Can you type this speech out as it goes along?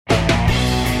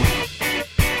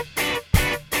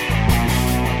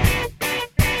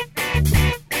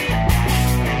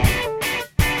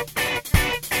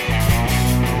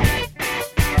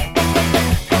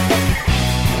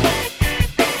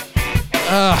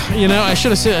I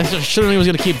should have said. I should have known he was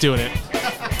going to keep doing it.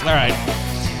 All right.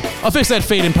 I'll fix that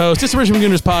fade in post. This is the Richmond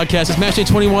Gooners podcast. It's Match Day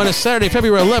 21. It's Saturday,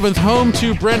 February 11th. Home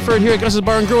to Brentford here at Gus's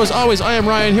Bar and Grill. As always, I am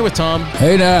Ryan here with Tom.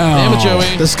 Hey now. And with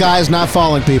Joey. The sky is not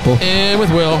falling, people. And with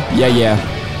Will. Yeah.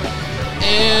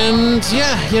 And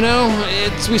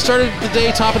we started the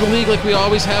day top of the league like we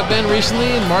always have been recently,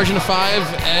 in margin of 5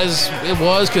 as it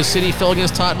was because City fell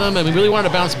against Tottenham, and we really wanted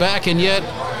to bounce back, and yet,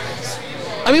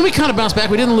 we kind of bounced back.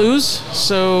 We didn't lose,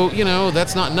 so,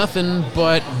 that's not nothing,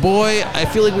 but boy, I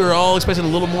feel like we were all expecting a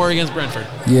little more against Brentford.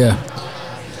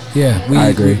 Yeah, I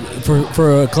agree.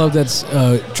 For a club that's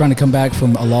trying to come back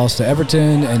from a loss to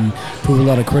Everton and prove a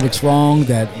lot of critics wrong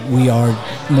that we are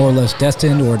more or less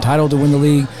destined or entitled to win the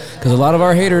league, because a lot of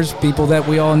our haters, people that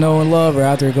we all know and love, are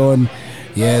out there going,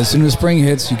 yeah, as soon as spring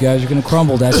hits, you guys are going to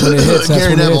crumble. That's when it hits. That's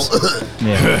Gary when Neville. it hits.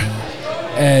 Yeah.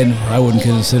 And I wouldn't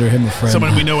consider him a friend.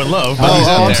 Someone we know and love.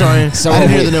 I'm sorry. I didn't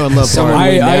hear the know and love part.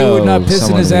 I would not piss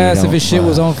in his ass if his shit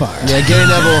was on fire. Yeah,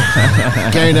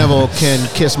 Gary Neville can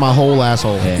kiss my whole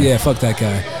asshole. Yeah, fuck that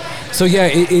guy. So, yeah,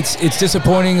 it's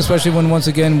disappointing, especially when, once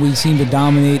again, we seem to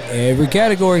dominate every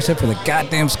category except for the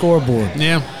goddamn scoreboard.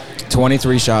 Yeah.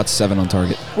 23 shots, 7 on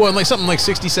target. Well, and something like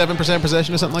 67%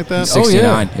 possession or something like that? 69.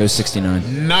 Oh, yeah. It was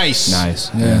 69. Nice.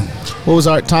 Yeah. What was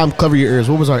our, Tom, cover your ears,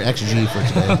 what was our XG for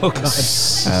today? Oh, God.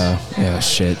 Yeah,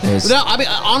 shit. It was, No,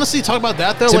 honestly, talk about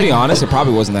that, though. to be honest, it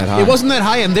probably wasn't that high. It wasn't that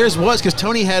high, and theirs was, because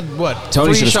Tony had,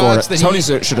 Tony 3 should have shots scored. that Tony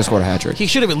should have scored a hat trick. he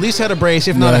should have at least had a brace,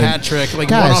 if not a hat trick,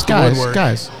 one off the woodwork.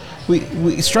 Guys,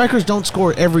 we strikers don't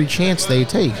score every chance they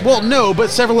take. Well, no, but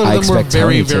several of I them were expect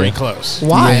very, Tony to. very close.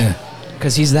 Why? Yeah.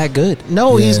 Because he's that good.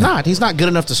 No, Yeah. he's not. He's not good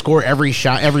enough to score every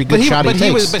shot, every good But shot he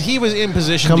takes. he was in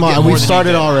position. Come to get on, more we've than started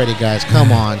he did. already, guys.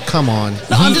 Come on. He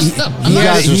You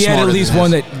guys are had at smarter least than one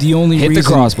this. that the only Hit reason. the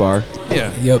crossbar.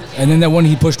 Yeah. Yep. And then that one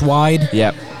he pushed wide.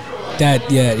 Yep.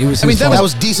 It was. mean, his that That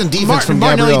was decent defense from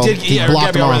Martinelli Gabriel. did, He yeah, blocked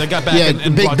him Gabriel off. that got back yeah,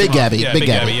 and big blocked him Gabby, off. Yeah, big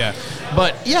Gabby. yeah.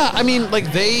 But yeah, I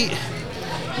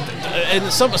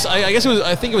guess it was.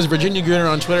 I think it was Virginia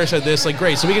Gooner on Twitter said this.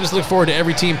 Great, so we can just look forward to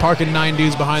every team parking 9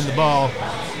 dudes behind the ball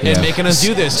and making us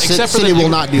do this. Except for City will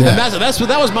not do that. And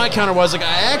that was my counter. Was I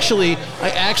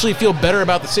actually feel better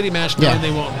about the City match knowing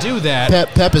they won't do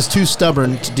that. Pep is too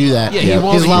stubborn to do that. Yeah, he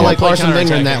won't- He's a he lot won't like play Arsene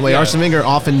Wenger in that counterattacking, way. yeah. Arsene Wenger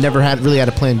often never really had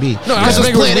a plan B. No, Because Arsene his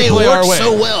Wenger plan would A play our works way.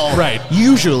 so well. Right.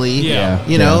 Usually. Yeah.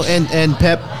 And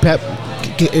Pep,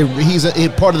 he's a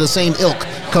part of the same ilk,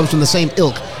 comes from the same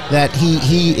ilk. That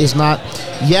he is not.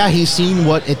 Yeah, he's seen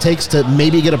what it takes to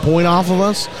maybe get a point off of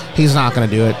us. He's not going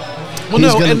to do it. Well,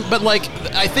 He's no, gonna- but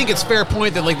I think it's fair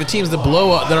point that the teams that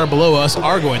are below us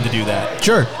are going to do that.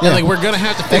 Sure. And we're going to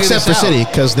have to figure Except for this out. City,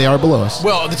 because they are below us.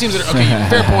 Well, the teams that are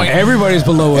fair point. Everybody's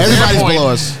below us. Everybody's Fair point. below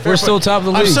us. Fair We're point. still top of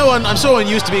the I'm league. so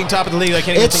unused to being top of the league. I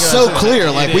can't. It's even so think clear.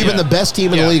 about We've been the best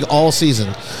team in the league all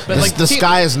season. But, The team-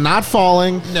 sky is not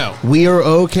falling. No. We are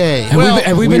okay.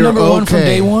 Have we been we are number one from okay.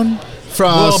 day one?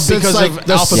 Since because of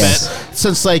Alphabet.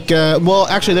 Since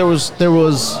actually there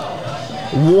was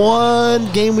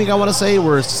one game week I want to say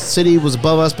where City was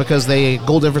above us because they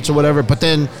goal difference or whatever, but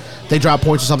then they dropped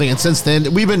points or something, and since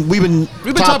then we've been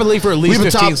top of the league for at least we've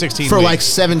been 15, top 16 for weeks.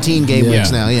 17 game Yeah.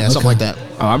 weeks now, something like that.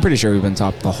 Oh, I'm pretty sure we've been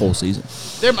top the whole season.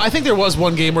 I think there was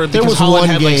one game where There because was Holland one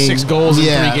had game. 6 goals in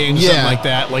 3 games, something Yeah. like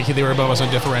that. They were above us on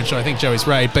differential. I think Joey's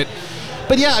right, but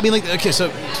yeah, okay, so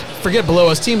forget below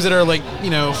us. Teams that are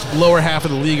lower half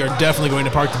of the league are definitely going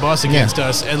to park the bus against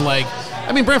us, and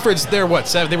Brentford's they're what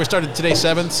 7? They were started today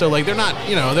 7th, so they're not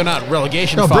they're not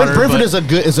relegation. No, fodder, Brentford but is a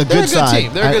good they're a good side.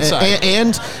 team. They're a good side.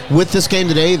 And with this game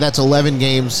today, that's 11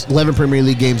 Premier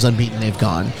League games unbeaten they've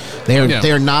gone.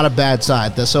 They are not a bad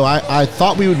side. So I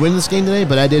thought we would win this game today,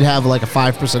 but I did have a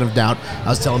 5% of doubt. I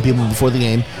was telling people before the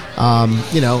game.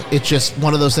 It's just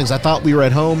one of those things. I thought we were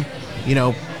at home.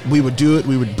 We would do it.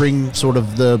 We would bring sort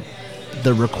of the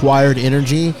required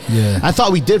energy. Yeah. I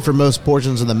thought we did for most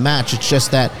portions of the match. It's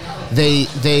just that they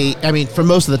for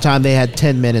most of the time they had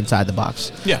 10 men inside the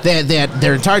box. Yeah. They had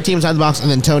their entire team inside the box, and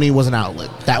then Tony was an outlet.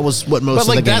 That was what most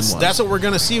of the game was. that's what we're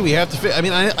gonna see. We have to.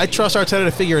 I trust Arteta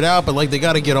to figure it out, but they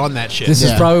got to get on that shit. This is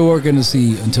Yeah. probably what we're going to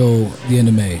see until the end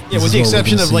of May. yeah, with the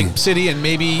exception of City and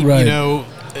maybe Right.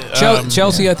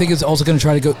 Chelsea, I think, is also going to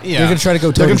try to go. Yeah. They're going to try to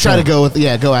go. They're going to try to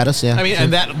toe-to-toe. go at us. Yeah.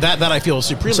 and that I feel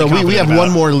supremely. so we confident have about.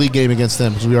 one more league game against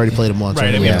them because we already played them once.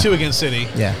 Right, and we Yeah. have 2 against City.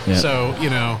 Yeah. Yeah. So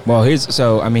Well,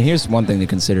 here's one thing to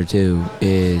consider too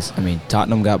is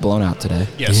Tottenham got blown out today.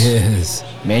 yes. Yes.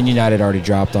 Man United already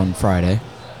dropped on Friday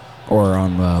or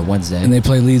on Wednesday, And they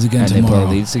play Leeds again and tomorrow. they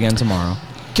play Leeds again tomorrow.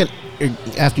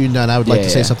 After you're done, I would like to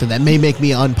say something that may make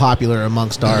me unpopular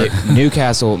amongst our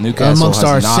Newcastle amongst has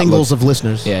our not singles looked, of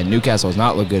listeners. Yeah, Newcastle has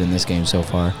not looked good in this game so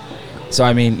far. So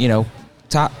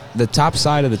top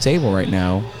side of the table right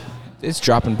now. It's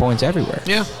dropping points everywhere.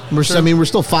 Yeah, we're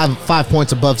still 5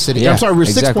 points above City. Yeah, I'm sorry, we're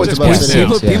 6 points above City.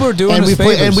 People are doing us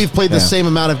favors. And we've played the same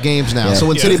amount of games now. Yeah. So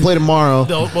when City play tomorrow,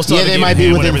 they might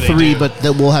be within 3, but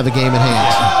we'll have a game in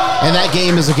hand. And that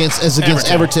game is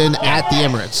against Everton at the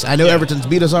Emirates. I know Everton's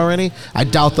beat us already. I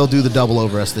doubt they'll do the double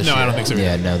over us this year. No, I don't think so.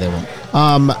 Yeah, no, they won't.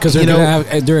 Because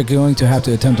they're going to have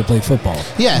to attempt to play football.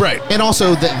 Yeah, right. And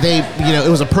also that it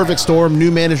was a perfect storm.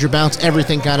 New manager bounce,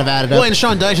 everything kind of added up. Well, and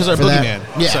Sean Dyche is our boogeyman.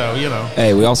 Yeah. So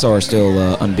Hey, we also are still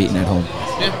unbeaten at home.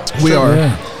 Yeah, we are.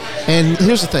 Yeah. And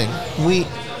here's the thing: we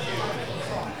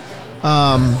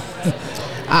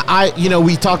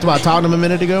talked about Tottenham a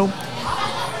minute ago.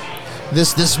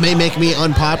 This may make me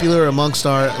unpopular amongst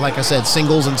our, like I said,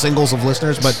 singles of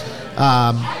listeners, but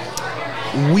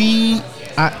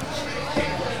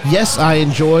yes, I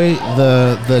enjoy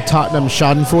the Tottenham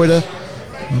Schadenfreude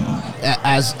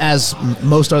as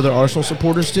most other Arsenal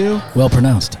supporters do. Well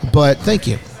pronounced. But thank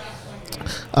you.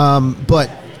 But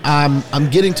I'm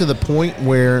getting to the point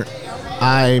where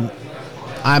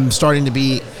I'm starting to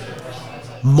be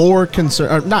more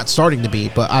concerned, not starting to be,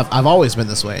 but I've always been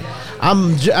this way.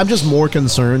 I'm just more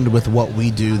concerned with what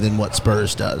we do than what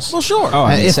Spurs does. Well, sure. Oh,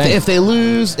 if they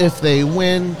lose, if they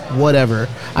win, whatever.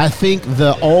 I think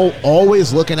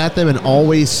always looking at them and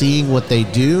always seeing what they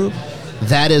do,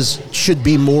 that should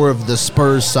be more of the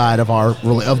Spurs side of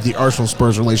the Arsenal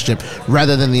Spurs relationship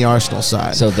rather than the Arsenal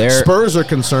side. So Spurs are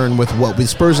concerned with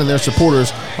Spurs and their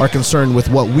supporters are concerned with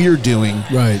what we're doing,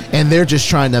 right? And they're just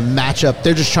trying to match up.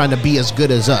 They're just trying to be as good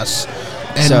as us.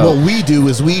 And what we do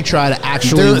is we try to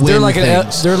actually win they're like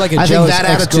things. They're like a jealous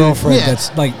ex-girlfriend that's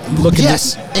like looking.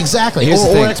 Yes, exactly. Here's the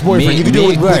Or thing. ex-boyfriend. You can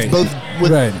do it with both.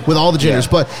 With all the genders,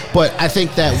 Yeah. but I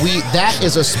think that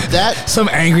some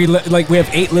angry like we have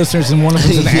 8 listeners and one of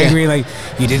them's an angry like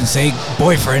you didn't say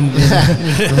boyfriend.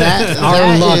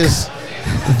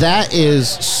 that is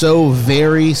so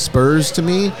very Spurs to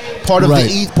me. Part of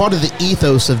the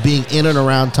ethos of being in and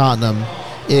around Tottenham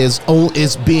is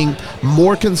being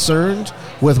more concerned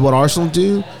with what Arsenal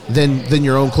do than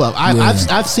your own club.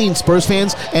 I've seen Spurs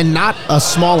fans, and not a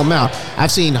small amount.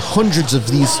 I've seen hundreds of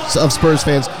Spurs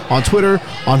fans on Twitter,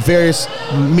 on various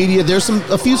media. There's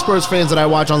a few Spurs fans that I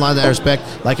watch online that I respect,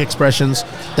 like Expressions,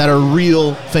 that are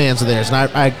real fans of theirs, and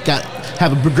I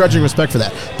have a begrudging respect for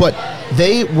that. But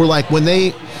they were like when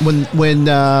they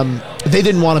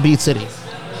didn't want to beat City.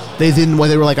 They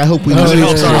were like, I hope we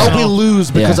lose. I hope we lose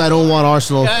because I don't want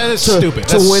Arsenal to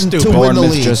win the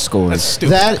league. Just scored. That's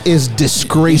stupid. That is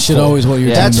disgraceful. Always what you're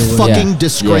That's fucking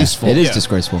disgraceful. It is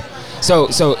disgraceful. So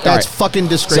that's fucking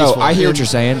disgraceful. So I hear what you're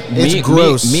saying. It's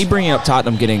gross. Me bringing up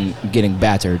Tottenham getting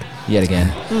battered yet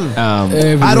again.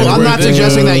 I'm not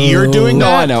suggesting that you're doing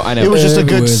that. No, I know. It was just a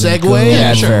good segue.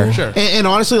 Yeah, sure. And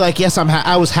honestly, like, yes,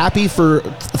 I was happy for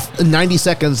 90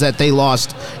 seconds that they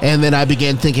lost, and then I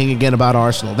began thinking again about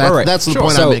Arsenal. That's the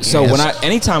point I'm making. So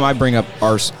anytime I bring up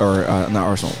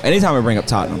anytime I bring up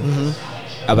Tottenham.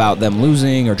 About them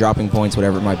losing or dropping points,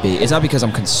 whatever it might be, it's not because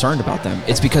I'm concerned about them.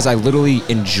 It's because I literally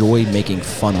enjoy making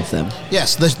fun of them.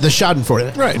 Yes, the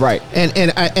Schadenfreude. Right.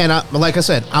 And I, like I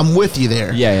said, I'm with you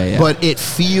there. Yeah. But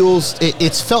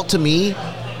it's felt to me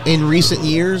in recent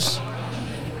years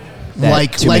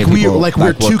like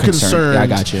we're too concerned. Yeah, I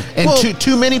got you. And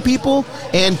too many people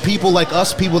and people like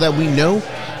us, people that we know,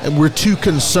 we're too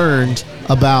concerned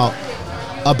about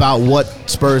what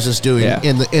Spurs is doing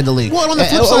in the league. Well, on the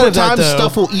flip side over of that, time, though,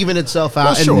 stuff will even itself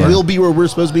out, sure. and we'll be where we're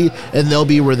supposed to be, and they'll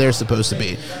be where they're supposed to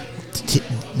be.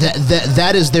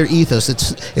 That is their ethos.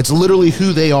 It's literally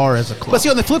who they are as a club. But see,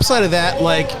 on the flip side of that,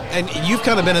 like, and you've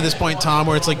kind of been at this point, Tom,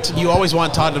 where it's like you always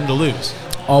want Tottenham to lose.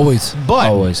 Always. But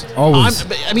Always.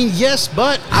 Yes,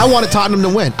 but I wanted Tottenham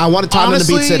to win. I wanted Tottenham to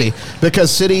beat City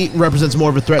because City represents more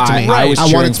of a threat to me. I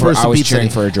wanted Spurs to beat City.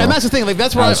 For a draw. And that's the thing. Like,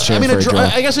 that's why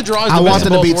I guess a draw is the I best want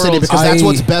them of to beat both City worlds. because that's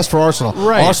what's best for Arsenal.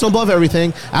 Right. Arsenal above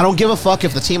everything. I don't give a fuck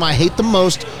if the team I hate the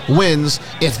most wins.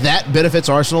 If that benefits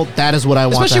Arsenal, that is what I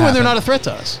want. Especially when they're not a threat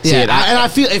to us. Yeah, and I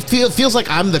feel it feels like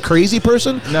I'm the crazy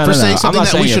person for saying something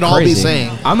that we should all be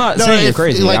saying. I'm not saying you're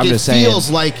crazy. Like, I'm just saying it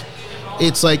feels like.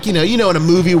 It's like, in a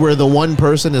movie where the one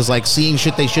person is like seeing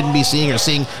shit they shouldn't be seeing or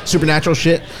seeing supernatural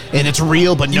shit and it's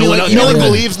real, but no one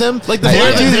believes them. Like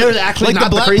they're actually like not the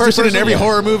black crazy person in every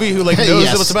horror movie who like knows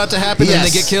Yes. what's about to happen and they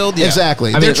get killed. Yeah.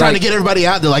 Exactly. I mean, they're trying to get everybody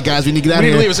out. They're like, guys, we need to get out of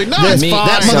here. It's like, no, it's fine.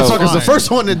 That motherfucker's the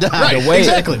first one to die.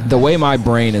 Right. The way my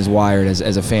brain is wired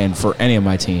as a fan for any of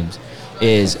my teams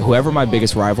is whoever my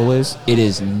biggest rival is, it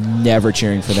is never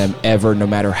cheering for them ever, no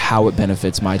matter how it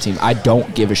benefits my team. I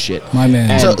don't give a shit. My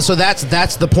man. So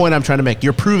that's the point I'm trying to make.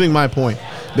 You're proving my point.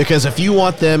 because if you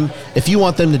want them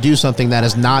to do something that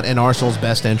is not in Arsenal's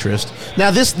best interest,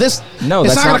 now this no,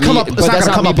 it's that's not not going me. to come up. It's But not that's going to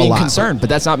not come me up a being lot. concerned. But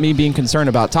that's not me being concerned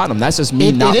about Tottenham. That's just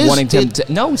me not it is. wanting to.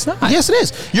 No, it's not. Yes, it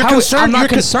is. You're How- concerned. I'm not you're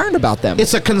concerned about them.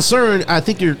 It's a concern. I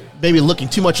think you're maybe looking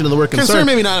too much into the word concern.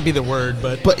 Maybe not be the word,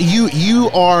 but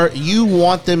you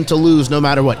want them to lose no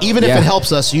matter what. Even if Yeah. it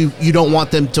helps us, you don't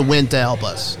want them to win to help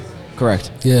us.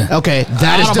 Correct. Yeah. Okay, I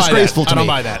that is don't buy disgraceful that. to I me. don't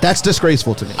buy that. That's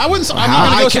disgraceful to me. I'm not going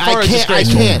to go so far as I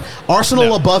disgraceful. can't. Arsenal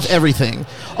No. above everything.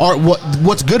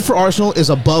 What's good for Arsenal is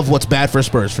above what's bad for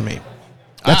Spurs for me.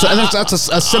 That's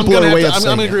a simpler way of I'm saying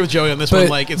going to it. agree with Joey on this But- one.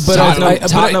 Like it's but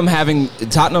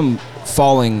Tottenham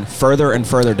falling further and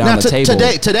further down Now, the table.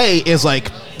 today is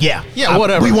like,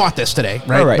 whatever. We want this today,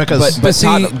 right? All right, Because but see,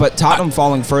 Tottenham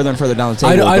falling further and further down the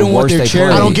table. I don't the want worse their they charity.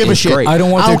 play I don't give a is shit. great. I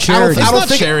don't want their charity. It's I don't not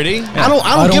think charity. I don't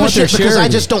give a want their shit because I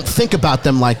charity. just don't think about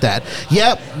them like that.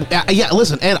 Yep. Yeah.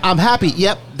 Listen, and I'm happy.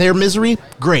 Yep. Their misery,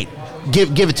 great.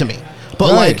 Give it to me.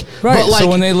 But Right, right. So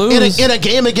when they lose- in a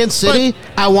game against City,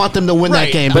 I want them to win that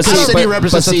Right. game But because see, City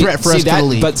represents a threat for us to the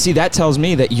league. But see, that tells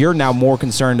me that you're now more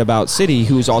concerned about City,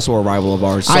 who's also a rival of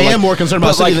ours. So I am more concerned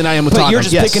about but City than I am with But Tottenham, you're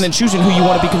just yes. picking and choosing who you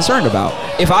want to be concerned about.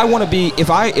 If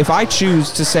I choose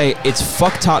to say it's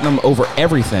fuck Tottenham over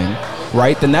everything,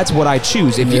 right? Then that's what I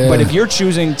choose. But if you're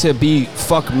choosing to be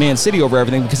fuck Man City over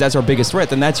everything because that's our biggest threat,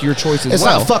 then that's your choice as It's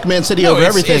well. not fuck Man City No, over it's-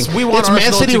 everything. it's we want Man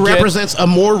Arsenal City to get- represents a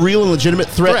more real and legitimate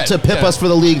threat to pip yeah. us for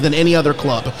the league than any other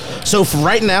club. So for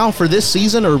right now, for this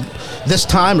season or this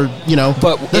time, or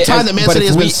But the time that Man but City if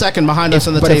has we- been second behind us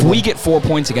on the but table. if we get 4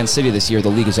 points against City this year, the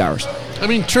league is ours. I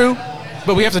mean, true,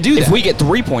 but we have to do that. If we get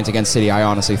 3 points against City, I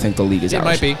honestly think the league is it ours.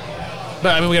 might be.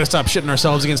 But I mean, we got to stop shitting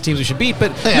ourselves against teams we should beat.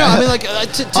 But Yeah. no, I mean, like,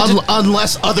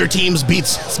 Unless other teams beat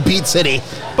City.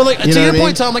 but like You to know your what I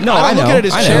point, mean? Tom, like No, I I don't look know, at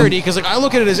it I as know. charity because like I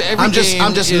look at it as every I'm just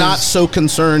game not is- so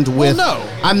concerned with. no.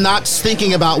 I'm not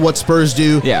thinking about what Spurs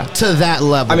do Yeah. to that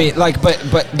level. I mean, like, but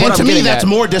what And I'm to me, getting that's at-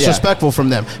 more yeah. disrespectful from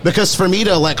them because for me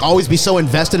to like always be so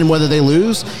invested in whether they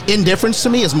lose, indifference to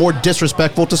me is more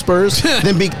disrespectful to Spurs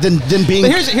than being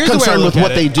But here's the way I concerned look with at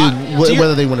what it. they do, To your-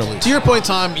 whether they win or lose. To your point,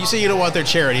 Tom, you say you don't want their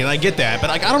charity, and I get that, but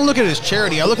like I don't look at it as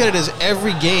charity. I look at it as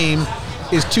every game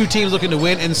is two teams looking to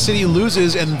win, and City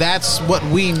loses, and that's what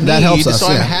we need. That helps us, so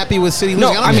yeah. I'm happy with City losing.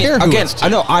 No, I don't I mean, care who again, it's to. I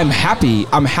know I'm happy.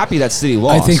 I'm happy that City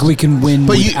lost. I think we can win.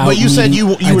 But you said you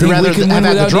I would think rather we can have win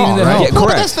had the without draw, needing the right? help. Yeah, Well, but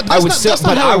correct. that's I would not- still, that's not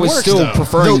but how I it was works, still though.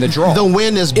 preferring the draw. The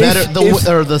win is better. If-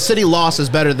 Or the City loss is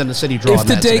better than the City draw. If in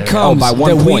the that day scenario. comes by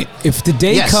one that point. if the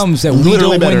day Yes, comes that we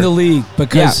literally don't better. win the league Yeah,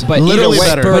 because but literally either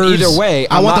way, better. but either way,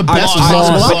 I want the best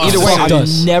possible But outcome. either way, Fucked I'm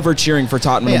us. never cheering for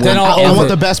Tottenham. Yeah, to Then win. I'll I own want it.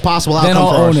 the best possible Then outcome I'll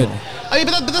for own Arsenal. it. I mean,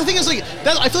 but the thing is, like,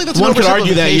 I feel like that's One an could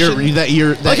argue that oversimplification.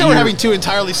 you're I like how we're having two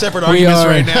entirely separate We arguments are.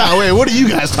 right now. Oh, wait, what are you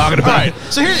guys talking All about? right,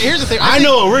 so here's the thing. I think-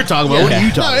 know what we're talking about. What are you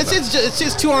talking No, about? it's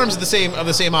just two arms of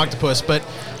the same octopus. But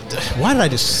why did I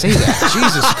just say that?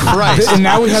 Jesus Christ! And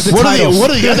now we have the What are title.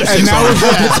 the other And six now we arms?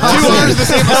 have the title. Two arms of the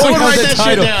same. Now we Someone have write the that shit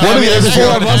title. down. What are the other Hang on,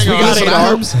 four of hang us? We on. got Listen, eight I hope-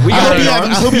 arms. We I got hope eight you have-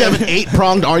 arms. I hope you have an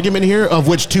 8-pronged argument here, of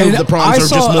which two And of the prongs I are just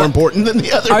saw- more important than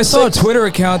the other. I saw a six. Twitter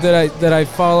account that I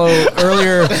follow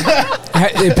earlier.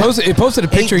 It posted a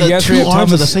picture the yesterday two of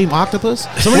arms of the Thomas. same octopus.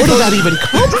 Where does that even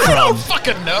come I from? don't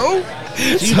fucking know.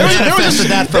 You There manifested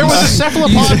that from was a us.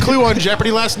 cephalopod clue on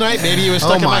Jeopardy last night. Maybe it was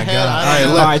stuck Oh in my my head. God! I All don't right,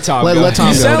 know. let, All right, Tom, let, go. let Tom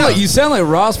You go. sound like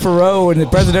Ross Perot in the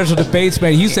presidential debates,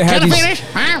 man. He used to have Can I these. finish?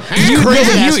 You Crazy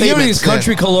ass know these statements,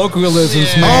 country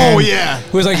colloquialisms, Yeah. man. Oh, yeah.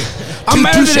 Who was like, I'm Two-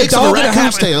 married two to the shakes of a dog and a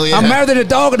raccoon's hub- tail, yeah. I'm married to the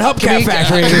dog and hubcap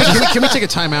factory. Can we take a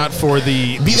timeout for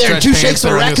the Be there in stretch two pants shakes that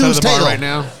of a are on the other side of raccoon's the bar tail. right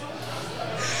now?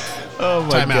 Oh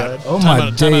my god! Oh, my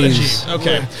days.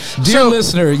 Okay, Dear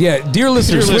listener, dear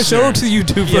listener, switch listener. over to the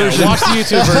YouTube Yeah, version. watch the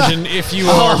YouTube version if you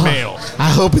are male. I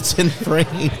hope it's in frame.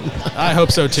 I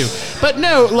hope so too. But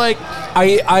no, like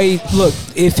I look,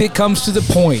 if it comes to the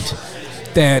point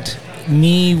that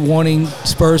me wanting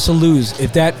Spurs to lose,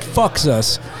 if that fucks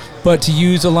us, but to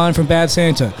use a line from Bad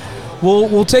Santa,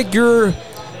 we'll take your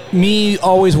me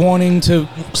always wanting to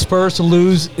Spurs to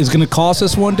lose is going to cost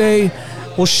us one day.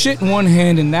 We'll shit in one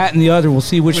hand and that in the other. We'll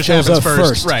see which fills happens up first,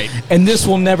 first. right. And this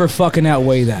will never fucking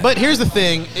outweigh that. But here's the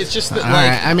thing: it's just that, All like,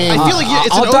 right, I mean, I feel like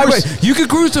it's I'll an digress. You can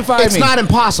crucify It's me. not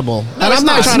impossible. And it's I'm not not.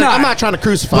 trying It's to. not. I'm not trying to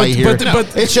crucify But- you here.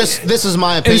 but it's just this is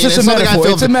my opinion. just a something I metaphor.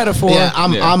 feel It's a metaphor. Yeah,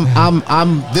 Yeah.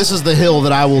 I'm. This is the hill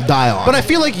that I will die on. But I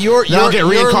feel like you're I'll get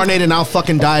reincarnated and I'll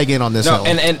fucking die again on this No,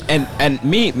 hill. and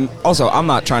me also. I'm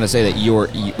not trying to say that you're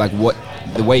like what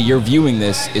the way you're viewing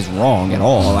this is wrong at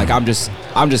all. Like I'm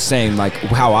just saying like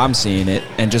how I'm seeing it,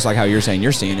 and just like how you're saying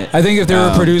you're seeing it. I think if there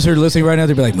were a producer listening right now,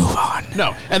 they'd be like, move on.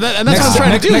 No, and that's Next- what I'm trying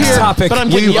next- to do next here. topic. But I'm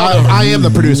getting We, yelled over. I am the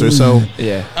producer, so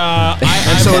Yeah. I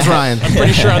And so is Ryan. I'm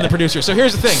pretty sure I'm the producer. So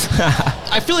here's the thing.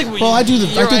 I feel like I do the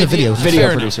videos.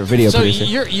 Video producer.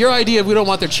 Your idea of we don't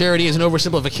want their charity is an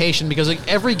oversimplification because like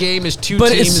every game is two But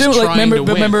teams it's still, trying to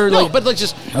win. but like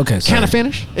just okay. Can I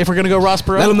finish? If we're gonna go Ross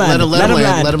Perot,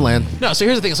 Let him land. No, so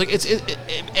here's the thing. It's like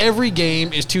every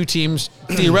game is two teams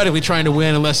theoretically trying to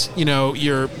win, unless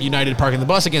you're United parking the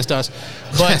bus against us.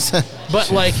 But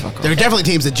like there are definitely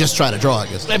teams that just try to draw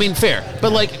against us. I mean, fair.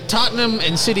 But like Tottenham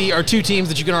and City are two teams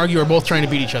that you can argue are both trying to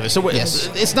beat each other. So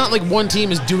it's not like one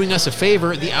team is doing us a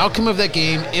favor. The outcome of that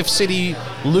game, if City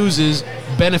loses,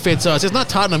 benefits us. It's not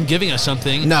Tottenham giving us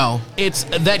something. No, it's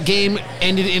that game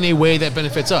ended in a way that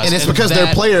benefits us, and it's because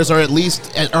their players are at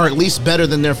least better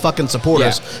than their fucking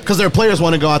supporters. Because their players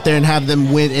want to go out there and have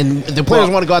them win, and the players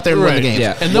want to go out there and win the game.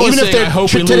 Yeah. And even if they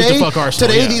hope we lose to fuck Arsenal.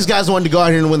 Today, these guys wanted to go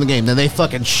out here and win the game. Then they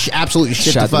fucking absolutely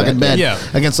shit the fucking bed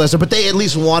against Leicester, but they at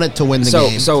least wanted to win the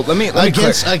game. So let me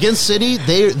against City,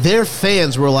 their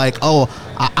fans were like, "Oh,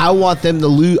 I want them to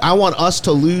lose. I want us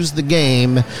to lose the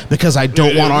game because I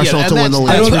don't want Arsenal to win the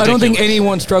league." I don't think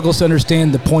anyone struggles to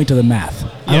understand the point of the math.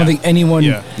 I don't think anyone.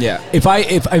 Yeah. If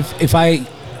I,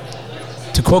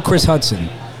 to quote Chris Hudson,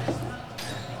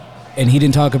 and he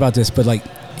didn't talk about this, but like,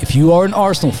 if you are an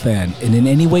Arsenal fan and in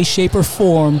any way, shape, or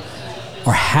form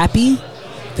are happy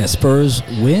that Spurs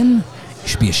win, you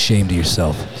should be ashamed of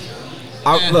yourself.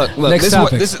 Look. Next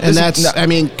topic.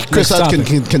 Chris Hudson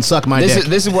can suck my dick.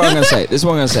 This is what I'm going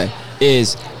to say.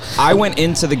 Is I went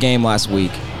into the game last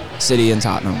week, City and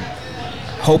Tottenham,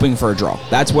 hoping for a draw.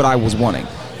 That's what I was wanting.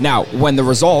 Now, when the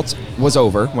result was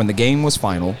over, when the game was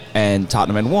final, and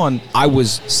Tottenham had won, I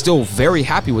was still very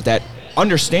happy with that,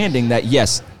 understanding that,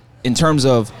 yes, in terms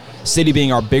of City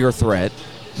being our bigger threat,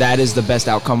 that is the best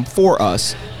outcome for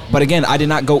us. But again, I did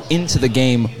not go into the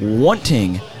game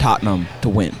wanting Tottenham to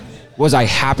win. Was I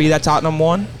happy that Tottenham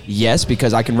won? Yes,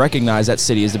 because I can recognize that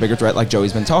City is the bigger threat like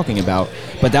Joey's been talking about.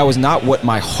 But that was not what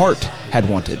my heart had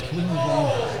wanted.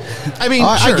 I mean,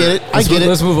 I get it.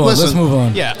 Let's move on. Let's move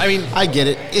on. Yeah, I mean, I get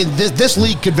it. This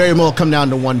league could very well come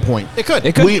down to 1 point. It could.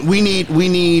 We need.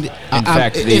 In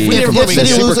fact, if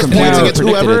City loses points against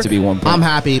whoever, it to be 1 point. I'm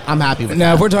happy with that.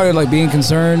 Now, if we're talking like being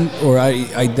concerned, or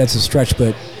I that's a stretch,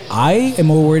 but I am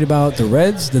more worried about the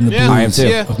Reds than the Blues I am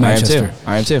too. of Manchester.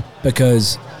 I am too.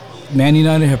 Because Man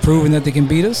United have proven that they can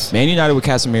beat us. Man United with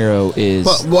Casemiro is.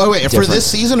 But wait, different. for this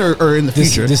season or in the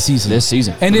future? This season. This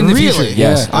season. And in the future.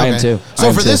 Yes, Yeah. I am too.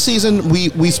 So for this season,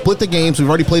 we split the games. We've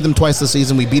already played them twice this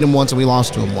season. We beat them once and we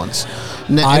lost to them once.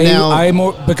 I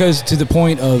more because to the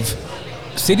point of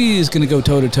City is going to go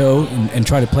toe to toe and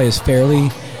try to play us fairly,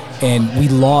 and we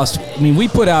lost. I mean, we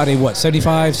put out a 70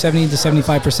 to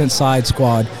 75% side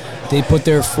squad. They put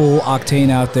their full octane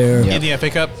out there in the FA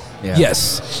Cup. Yeah.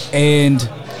 Yes, and.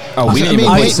 We didn't even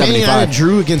play 75. Man United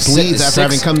drew against Leeds after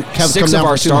having come six down of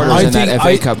our starters in that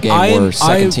FA Cup game were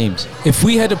second teams. If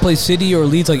we had to play City or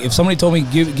Leeds, like if somebody told me,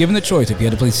 given the choice, if you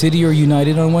had to play City or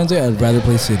United on Wednesday, I'd rather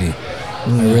play City. I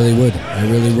really would.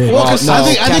 Well, I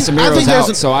think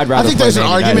I'd rather there's an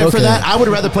argument for Okay. that. I would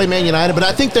rather play Man United, but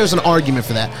I think there's an argument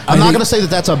for that. I'm not going to say that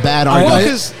that's a bad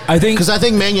argument. Because I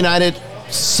think Man United.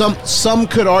 Some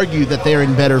could argue that they're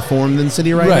in better form than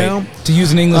City right now. To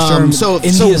use an English term, so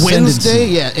in the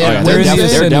Wednesday,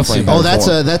 they're definitely. Oh, that's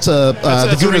the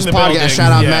Gooners podcast.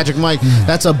 Shout out Magic Mike.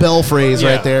 That's a Bell phrase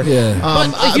right there. Yeah.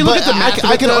 But if you look at the math,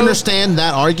 I can understand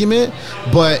that argument.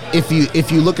 But if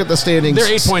you look at the standings,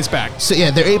 they're 8 points back. So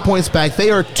they're 8 points back.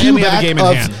 They are two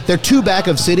back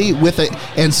of City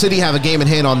and City have a game in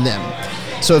hand on them.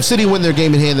 So if City win their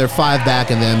game in hand, they're 5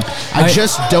 back in them. I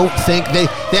just don't think they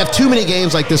have too many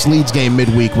games like this Leeds game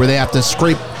midweek where they have to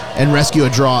scrape and rescue a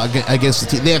draw against the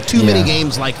team. They have too many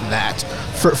games like that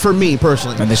for me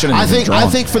personally. And they shouldn't. I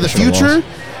think for the future,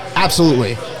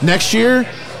 absolutely. Next year,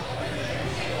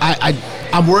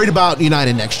 I'm worried about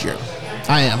United next year.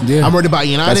 I am. Yeah. I'm worried about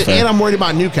United and I'm worried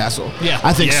about Newcastle. Yeah.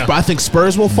 I think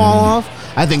Spurs will fall off.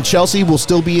 I think Chelsea will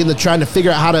still be in the trying to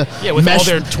figure out how to mesh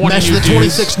the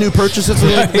 26 new purchases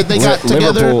that they got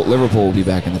together. Liverpool will be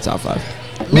back in the top 5.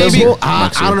 Maybe I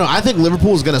don't know. I think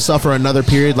Liverpool is going to suffer another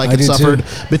period like it suffered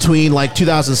between like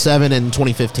 2000 and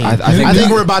 2015. I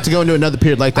think we're about to go into another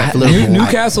period like that for Liverpool.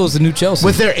 Newcastle is the new Chelsea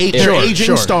with their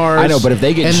aging stars. I know, but if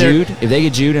they get Jude,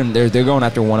 and they're going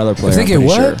after one other player. If they get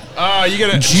what? You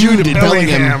got Jude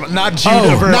Bellingham, not Jude.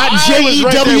 Not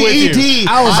JEWED.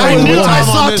 I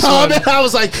saw Tom and I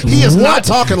was like, he is not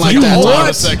talking like that. Hold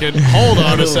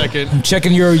on a second. I'm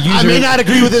checking your user. I may not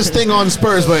agree with this thing on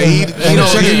Spurs, but he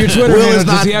checking your Twitter. Will is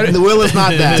not not. The will is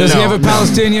not that. Does he have a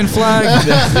Palestinian flag?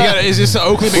 Is this an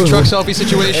Oakley big truck selfie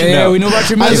situation? Yeah, we know about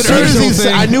your As soon as he thing.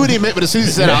 said, I knew what he meant, but as soon as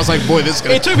he said it, I was like, boy, this is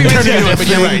going to. It took me a minute to do it, but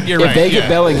you're right. You're right. If they get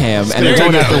Bellingham and they're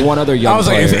going after one other young I was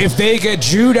player, like, if they get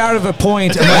Jude out of a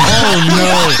point, I'm like,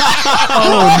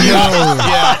 oh no.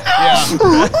 Yeah.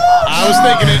 I was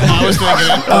thinking it.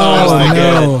 Oh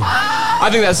no. I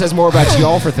think that says more about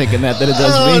y'all for thinking that than it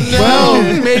does me. Well,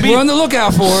 maybe we're on the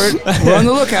lookout for it. We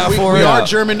are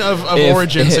German of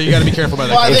origin, so you got to be careful about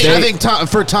that. Well, I think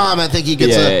for Tom, I think he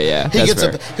gets he gets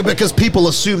because people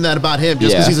assume that about him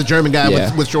just because he's a German guy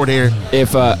with short hair.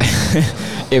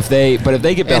 If they get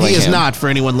Bellingham, and he is not for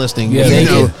anyone listening. Yeah,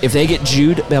 if they get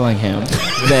Jude Bellingham,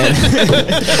 then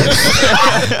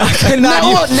now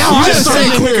I'm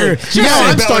starting to hear it. Now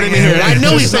I'm starting to hear it. I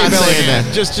know he's not saying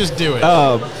that. Just do it.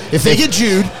 If they get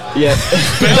Jude,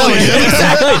 exactly.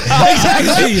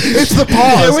 It's the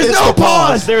pause. There was no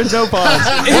pause. There was no pause.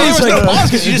 It's like,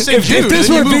 pause because you just said if this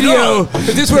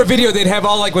were a video, they'd have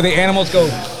all like where the animals go.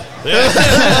 or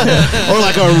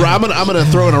like I'm gonna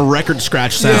throw in a record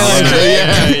scratch sound.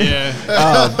 They're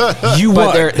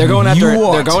going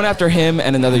after him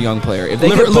and another young player. If they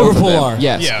get both Liverpool of them, are.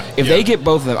 yes. Yeah. If they get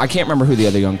both of them, I can't remember who the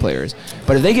other young player is,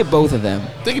 but if they get both of them,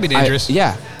 they could be dangerous.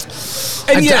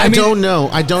 And I don't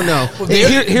know.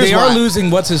 They are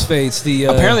losing. What's his face?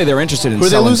 Apparently they're interested in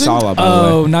selling Salah. By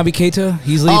the way. Naby Keita.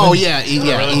 He's leaving. Oh yeah, easy.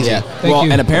 Well,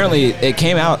 and apparently it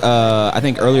came out. I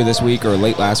think earlier this week or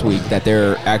late last week that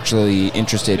they're actually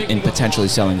interested in potentially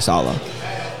selling Salah.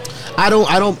 I don't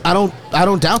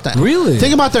doubt that. Really?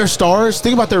 Think about their stars.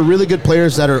 Think about their really good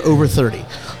players that are over 30.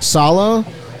 Salah,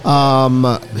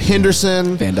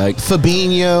 Henderson, Van Dijk,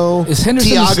 Fabinho, is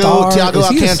Henderson Thiago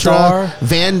Alcantara,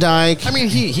 Van Dijk. I mean,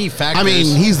 he factors. I mean,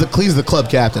 he's the club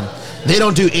captain. They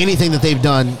don't do anything that they've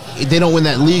done. They don't win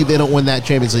that league. They don't win that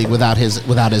Champions League without his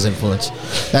influence.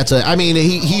 I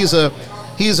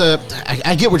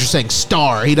get what you're saying,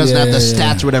 star. He doesn't have the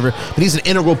stats or whatever, but he's an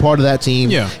integral part of that team.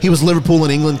 Yeah. He was Liverpool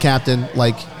and England captain.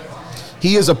 Like,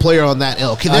 he is a player on that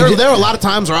ilk. There are a lot of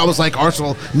times where I was like,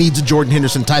 Arsenal needs a Jordan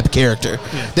Henderson type of character.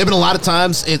 Yeah. There have been a lot of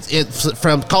times,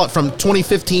 from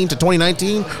 2015 to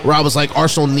 2019, where I was like,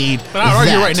 Arsenal need But I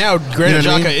argue right now, Granit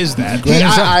Xhaka is that.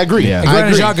 I agree. Yeah.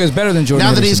 Granit Xhaka is better than Jordan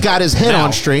Now that Henderson. he's got his head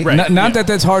on straight. Right. Not that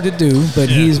that's hard to do, but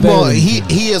he's better. Well,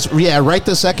 he is, right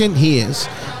this second, he is.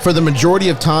 For the majority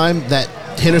of time that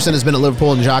Henderson has been at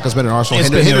Liverpool and Xhaka's been at Arsenal,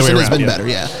 Henderson has been better,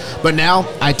 But now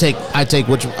I take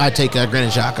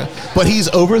Granit Xhaka. But he's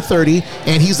over 30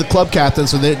 and he's the club captain,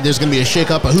 so there's going to be a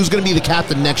shake-up of who's going to be the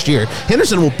captain next year.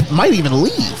 Henderson might even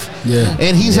leave. Yeah.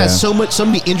 And he's had so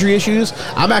many injury issues.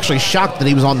 I'm actually shocked that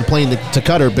he was on the plane to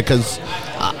Qatar because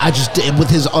I just, with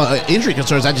his injury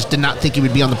concerns, I just did not think he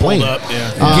would be on the plane.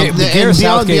 Gareth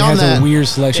Southgate has a weird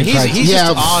selection. He's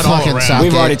just odd all around.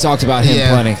 Southgate. We've already talked about him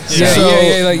plenty.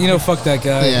 Like, fuck that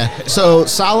guy. Yeah. So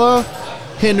Salah,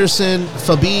 Henderson,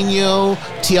 Fabinho,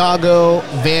 Thiago,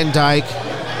 Van Dijk,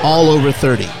 all over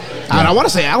 30. And I want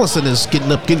to say Alisson is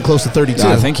getting close to 32.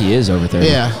 I think he is over 30.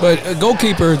 Yeah. But a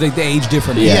goalkeeper, they age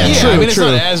differently. Yeah, true. I mean, it's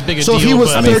true. not as big a so deal. If he was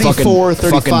 34,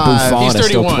 35, Buffon he's 31. is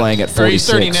still playing at 46. He's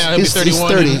 30 now. He'll be 31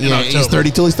 30. in October. He's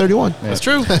 30 till he's 31. That's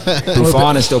true.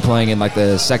 Buffon is still playing in like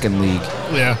the second league.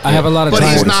 Yeah. I have a lot of But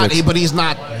time. he's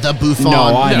not the Buffon.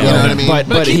 No, I know. You know what I mean? But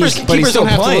keepers he's still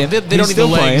don't playing. They don't need the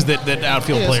legs that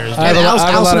outfield players do. And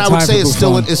Alisson, I would say, is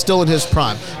Buffon. still in his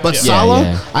prime. But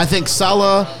Salah, I think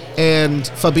Salah and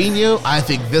Fabinho, I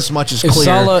think this much is clear.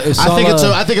 I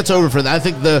think it's over for that. I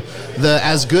think the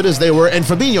as good as they were, and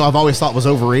Fabinho I've always thought was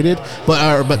overrated,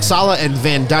 but Salah and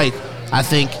Van Dijk, I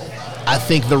think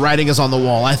the writing is on the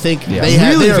wall. I think they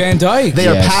are Van Dijk. They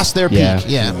are past their peak.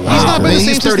 Yeah. He's not been the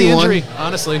same since the injury,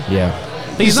 honestly. Yeah.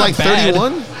 He's like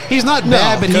 31. He's not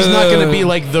bad, but he's not going to be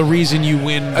like the reason you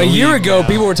win. A year ago,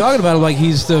 people were talking about him like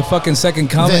he's the fucking second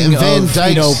coming of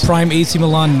prime AC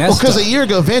Milan Nesta. Well, because a year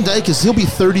ago, Van Dijk he'll be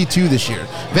 32 this year.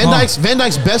 Van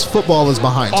Dijk's best football is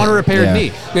behind him. On a repaired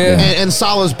knee. Yeah. And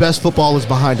Salah's best football is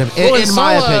behind him, in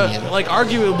my opinion. Like,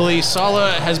 arguably,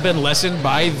 Salah has been lessened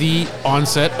by the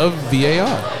onset of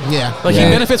VAR. Yeah. Like, he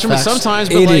benefits from it sometimes,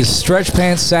 but it is stretch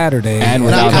pants Saturday. And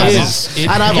without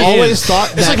and I've always thought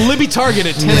that it's like Libby Target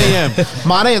at 10 a.m.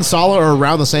 Mane and Salah are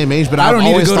around the same age, but I I've don't need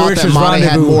to always go to thought that Richard's Mane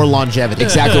had Rendezvous. more longevity.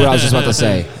 Exactly what I was just about to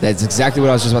say. That's exactly what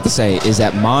I was just about to say. Is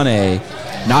that Mane,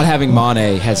 not having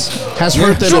Mane has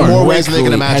hurt them in more ways than they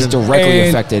can imagine. Has directly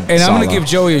affected. And I'm going to Salah. give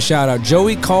Joey a shout out.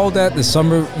 Joey called that the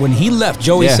summer when he left.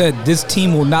 Joey said this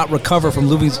team will not recover from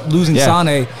losing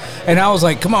Sane. And I was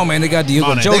like, come on, man, they got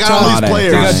Diogo Jota. They got all these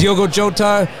players. They got Diogo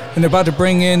Jota. and they're about to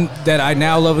bring in that I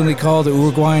now lovingly call the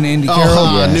Uruguayan Andy Carroll.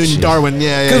 Darwin,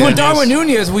 yeah. Because when Darwin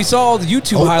Nunez, we saw the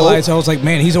YouTube highlights, I was like,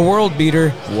 man, he's a world beater.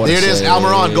 There it is,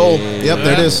 Almiron goal. Yep,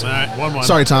 there it is. All right, 1-1.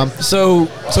 Sorry, Tom. So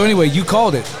anyway, you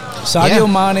called it. Sadio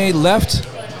Mane left,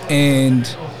 and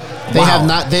they have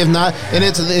not,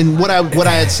 and what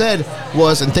I had said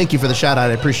was, and thank you for the shout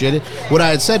out, I appreciate it. What I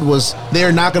had said was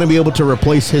they're not going to be able to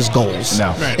replace his goals.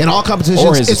 No. Right. In all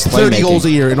competitions, it's 30 goals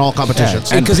a year in all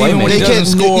competitions. and because even when he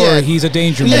doesn't score, he's a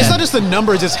danger man. It's not just the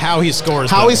numbers; it's how he scores.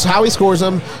 How he scores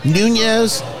them.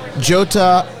 Nunez,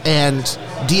 Jota, and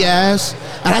Diaz.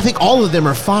 And I think all of them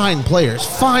are fine players.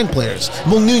 Fine players.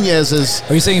 Well, Nunez is...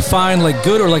 Are you saying fine like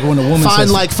good or like when a woman says... Fine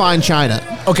like fine China.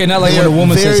 Okay, not like when a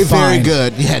woman says fine. Very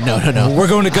good. Yeah, no. We're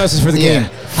going to Gus's for the game.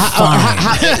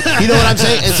 You know what I'm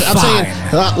saying? I'm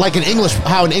saying like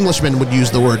how an Englishman would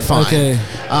use the word fine. Okay.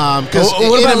 Because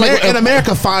in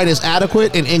America, fine is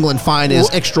adequate. In England, fine is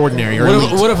extraordinary or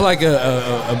elite. What if like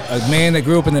a man that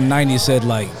grew up in the 90s said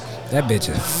like, that bitch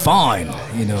is fine,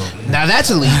 you know. Now that's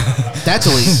elite. That's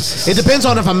elite. It depends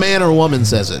on if a man or a woman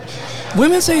says it.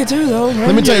 Women say it too, though. Right?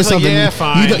 Let me tell you something. Like,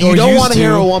 fine. You don't want to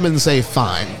hear a woman say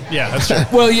fine. Yeah, that's true.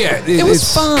 Well, yeah. It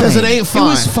was fine. Because it ain't fine. It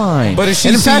was fine. But if she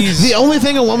and in sees... fact, the only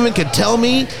thing a woman could tell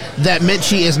me that meant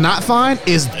she is not fine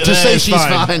is to say she's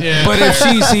fine. Yeah. But if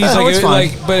she sees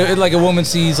like a woman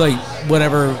sees like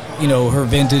whatever, you know, her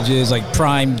vintage is like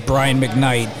prime Brian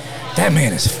McKnight, that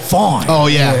man is fine. Oh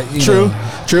yeah, true.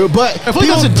 But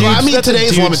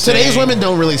today's women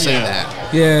don't really say that.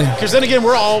 Yeah. Because then again,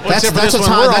 we're all That's a time. We That's a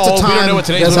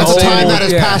time that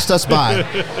has Yeah. passed us by.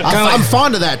 I'm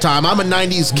fond of that time. I'm a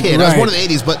 '90s kid. I was Right. born in the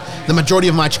 '80s, but the majority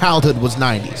of my childhood was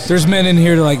 '90s. There's men in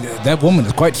here that like, that woman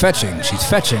is quite fetching. She's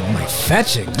fetching. I'm like,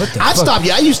 fetching? What the I'd fuck? stop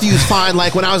you. I used to use fine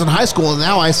like when I was in high school, and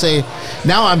now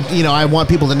I want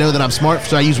people to know that I'm smart,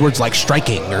 so I use words like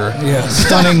striking or Yeah,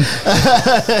 stunning.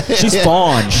 She's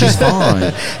fine. She's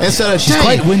fine. instead of She's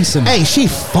quite winsome. Hey, she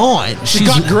fine. She's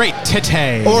got great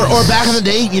tete. Or back in the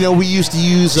day, we used to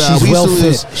use She's well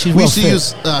fit. She's we used to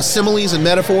well use similes and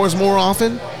metaphors more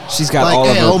often. She's got Like, all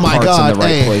of hey, her oh my parts God, in the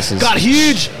right hey. places. got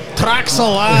huge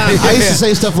Traxel. I used to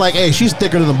say stuff like, "Hey, she's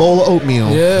thicker than a bowl of oatmeal."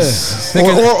 Yeah.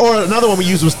 Or another one we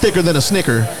used was thicker than a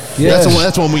Snicker. Yeah.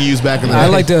 That's one we used back in the day. I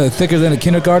like the thicker than a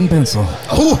kindergarten pencil.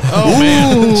 Oh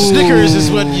man, Snickers is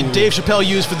what Dave Chappelle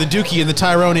used for the Dookie in the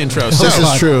Tyrone intro. So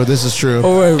This is true.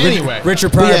 Oh, wait, Anyway.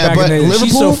 Richard Pryor Yeah, back in but the day.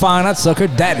 She's so Liverpool- fine, I'd suck her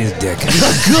daddy's dick.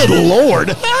 Good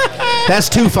Lord, that's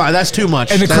too fine. That's too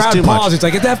much. And the That's crowd too much. pauses. It's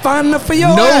like, is that fine enough for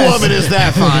your No ass? woman is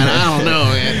that fine. I don't know,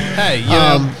 man.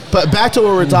 hey, But back to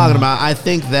what we're talking about. I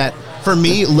think that for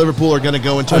me, Liverpool are going to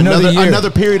go into Another year.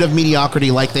 another period of mediocrity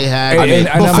like they had And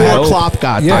I before hope. Klopp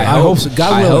got Yeah, there. I hope so.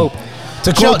 God I willing. hope.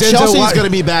 To quote Denzel Chelsea's White- going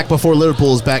to be back before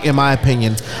Liverpool is back, in my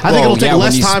opinion. I think Well, it'll take yeah,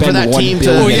 less when you time for spend that $1 team to.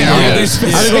 billion. Yeah, I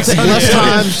think it'll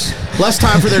take less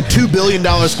time for their $2 billion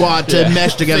squad to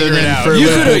mesh together Figure it than out. for You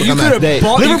Liverpool to could come back. have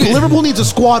bought Liverpool needs a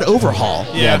squad overhaul.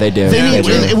 Yeah, they do. They need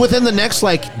do. within the next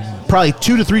probably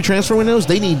 2 to 3 transfer windows.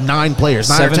 They need 9 players,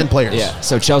 9 or 10 players. Yeah.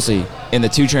 So Chelsea, in the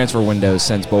 2 transfer windows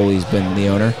since Bowley's been the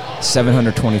owner,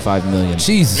 $725 million.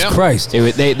 Jesus Yep. Christ. They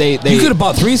You could have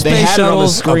bought 3 they space had it on the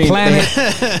shuttles, a screen. planet.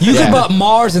 You could Yeah. have bought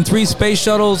Mars and 3 space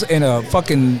shuttles and a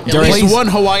fucking at least place. one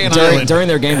Hawaiian During, island. during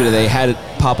their game today, they had it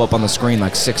pop up on the screen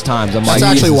like 6 times. I'm That's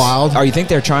like, actually Jesus. wild. Or you think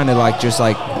they're trying to just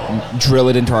drill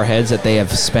it into our heads that they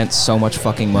have spent so much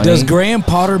fucking money? Does Graham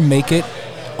Potter make it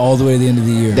all the way to the end of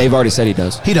the year? They've already said he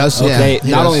does. He does. Yeah, They,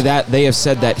 he not does. only that, they have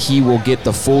said that he will get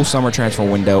the full summer transfer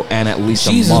window and at least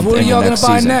Jesus, a month what are in y'all the going next to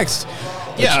buy season. next?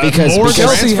 Yeah, because- more because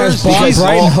Chelsea transfers. has bought because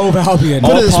Brighton all- Hove Albion.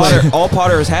 Put it this way. All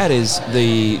Potter has had is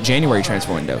the January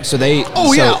transfer window. So they. Oh,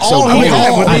 so, yeah, So all he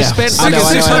had when I they know. spent I know, I know,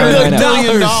 I know, $600 I know.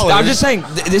 million. I'm just saying.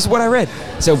 This is what I read.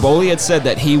 So Bowley had said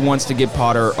that he wants to give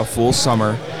Potter a full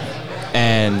summer,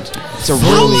 and to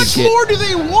How really much get. more do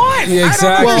they want? Yeah,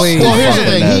 exactly. Well, here's the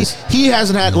thing. knows. He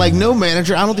hasn't had no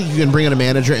manager. I don't think you can bring in a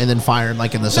manager and then fire him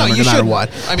in the summer, no you matter shouldn't. what.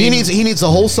 I mean, he needs the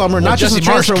whole summer, not just the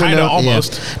Jesse Marsch transfer kinda window,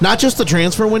 almost. not just the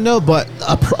transfer window, but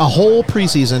a whole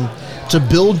preseason to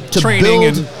build Training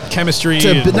and chemistry.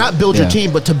 and- not build your Yeah.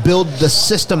 team, but to build the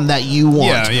system that you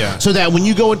want. Yeah. So that when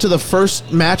you go into the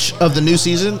first match of the new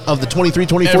season of the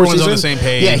 23-24 Everyone's season, on the same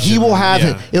page Yeah, he will have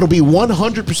yeah. it'll be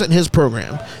 100% his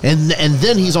program, and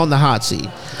then he's on the hot seat.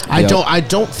 I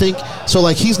don't think so.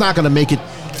 He's not going to make it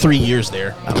 3 years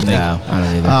there. I don't think. No, I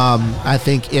don't either. I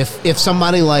think if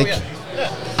somebody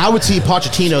I would see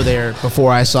Pochettino there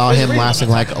before I saw him lasting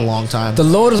like a long time. The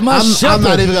Lord is my shepherd. I'm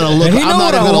not even gonna look. I'm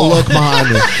not even gonna look behind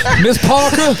me. Miss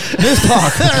Parker.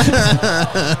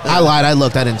 I lied. I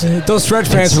looked. I didn't. Those stretch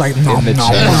pants are like no.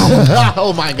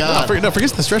 Oh my god. Forget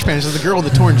the stretch pants. It's the girl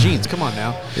with the torn jeans. Come on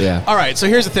now. Yeah. All right. So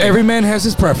here's the thing. Every man has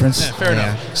his preference. Yeah, fair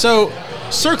enough. So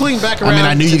circling back around. I mean,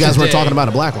 I knew you guys weren't today- talking about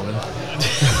a black woman.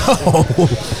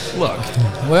 Look.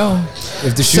 Well,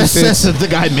 if the shoe Says fits. the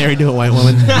guy married to a white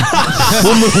woman.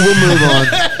 we'll move on.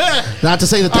 Not to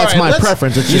say that that's All right, my let's-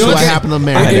 preference. It's You just know what what? happened to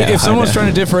marry. If someone's trying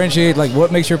to differentiate, like,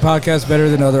 what makes your podcast better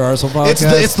than other Arsenal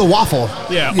podcasts? It's the waffle.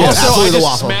 Yeah. Yeah, Also, absolutely I the just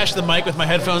waffle. smashed the mic with my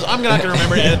headphones. I'm not going to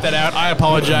remember to edit that out. I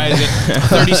apologize. In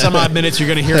 30 some odd minutes, you're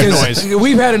going to hear a noise.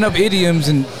 We've had enough idioms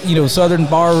and southern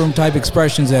barroom type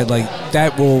expressions that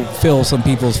that will fill some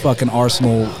people's fucking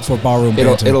arsenal for barroom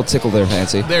banter. It'll tickle their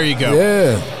fancy. There you go.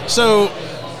 Yeah, So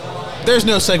there's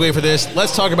no segue for this.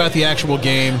 Let's talk about the actual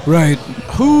game. right.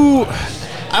 Who?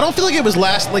 I don't feel like it was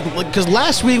because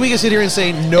last week we could sit here and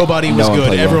say nobody was No one good.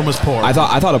 played well. Everyone was poor. I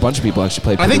thought a bunch of people actually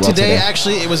played I pretty think well today, today.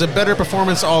 actually, it was a better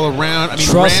performance all around. I mean,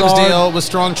 Trossard. Ramsdale was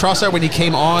strong. Trossard, when he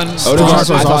came on, Odegaard, was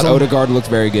I thought awesome. Odegaard looked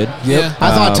very good. yeah.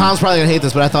 I thought Tom's probably gonna hate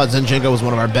this, but I thought Zinchenko was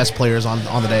one of our best players on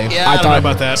the day. Yeah, I don't know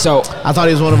about that. So I thought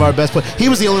he was one of our best players. He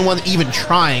was the only one even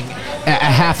trying at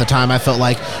half the time. I felt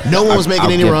like no one was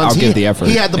making any runs. I'll give the effort.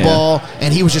 He had the Yeah. ball,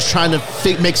 and he was just trying to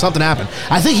make something happen.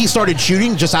 I think he started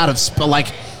shooting just out of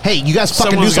hey, you guys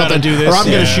fucking Someone's do gotta something, do this. or I'm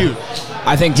Yeah. gonna shoot.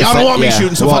 I think Y'all don't want me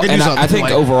shooting, so fucking do and something. I think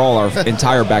Like- overall our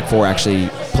entire back four actually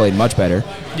played much better.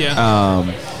 Yeah.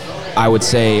 I would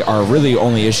say our really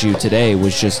only issue today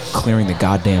was just clearing the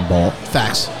goddamn ball.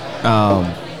 Facts.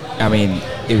 I mean,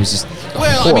 it was just Well,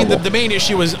 horrible. I mean, the main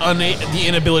issue was the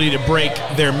inability to break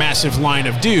their massive line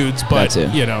of dudes, but That's it.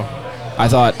 I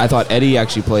thought Eddie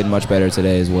actually played much better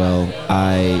today as well.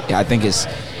 I think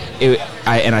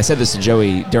I said this to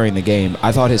Joey during the game.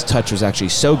 I thought his touch was actually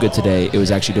so good today, it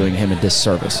was actually doing him a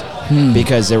disservice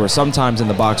because there were some times in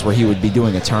the box where he would be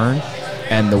doing a turn,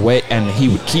 and he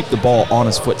would keep the ball on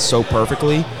his foot so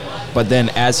perfectly, but then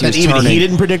as he That was even turning, he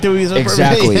didn't predict it. He was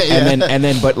exactly, Yeah. and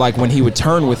then, but like when he would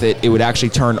turn with it, it would actually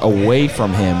turn away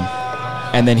from him,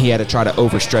 and then he had to try to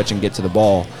overstretch and get to the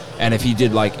ball. And if he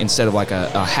did instead of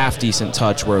a half decent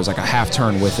touch where it was like a half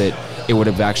turn with it, it would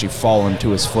have actually fallen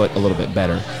to his foot a little bit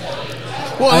better.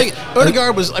 Well,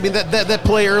 Odegaard was. I mean, that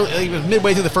play early, it was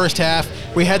midway through the first half.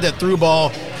 We had that through ball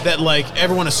that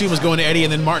everyone assumed was going to Eddie,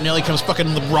 and then Martinelli comes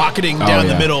fucking rocketing down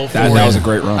the yeah. middle. That was a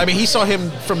great run. I mean, he saw him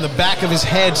from the back of his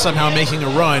head somehow making a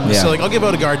run. Yeah. So I'll give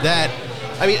Odegaard that.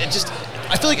 I mean,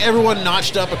 I feel like everyone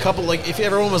notched up a couple. If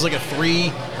everyone was a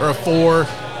 3 or a 4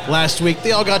 last week,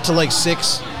 they all got to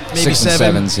 6, maybe 6 and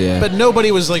 7. 7s, yeah. But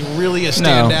nobody was really a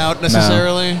standout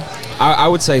necessarily. I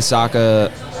would say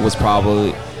Saka was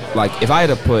probably if I had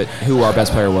to put who our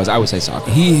best player was, I would say Saka.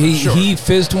 He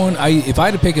fizzed one. If I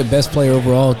had to pick a best player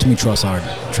overall, to me Trossard.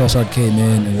 Trossard came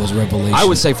in and was a revelation. I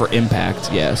would say for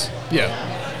impact, yes. Yeah.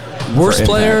 worst for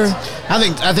player. impact.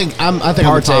 I think I'm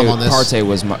with Tom on this. Partey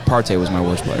was my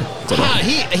worst player today.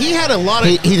 He had a lot of.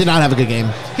 He did not have a good game.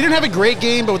 He didn't have a great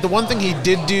game, but the one thing he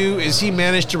did do is he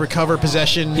managed to recover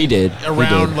possession. He did.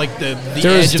 around He did. the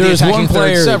edge of the attacking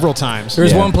third several times.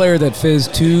 There's Yeah. one player that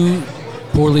fizzed 2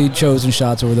 poorly chosen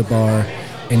shots over the bar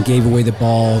and gave away the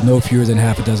ball no fewer than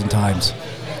half a dozen times.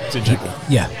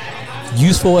 Yeah.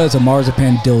 Useful as a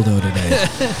marzipan dildo today.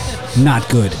 Not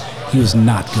good. He was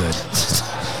not good.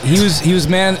 He was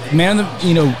man of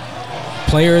the,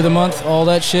 player of the month, all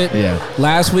that shit. Yeah.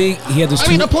 Last week he had this. I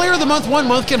mean, a player of the month one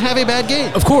month can have a bad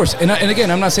game. Of course, and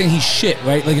again, I'm not saying he's shit,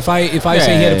 right? If I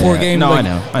say he had a poor game, No, I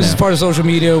know. This is part of social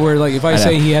media where if I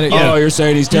say he had it, Oh, you're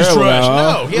saying he's terrible trash.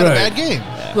 now, No, he had a Right. bad game.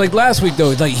 like last week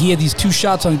though, he had these 2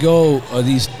 shots on goal,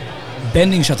 these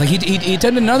bending shots. He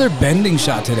attempted another bending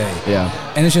shot today. Yeah.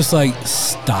 And it's just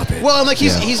stop it. Well, and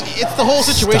Yeah. it's the whole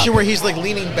situation Stop where he's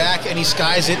leaning back and he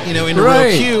skies it, into Right.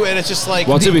 real cue, and it's just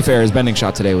Well, to be fair, his bending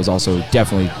shot today was also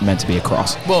definitely meant to be a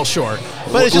cross. well, sure,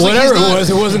 but it's just whatever he's not,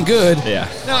 it wasn't good. Yeah.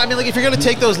 No, I mean, if you're gonna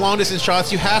take those long distance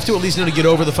shots, you have to at least know to get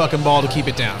over the fucking ball to keep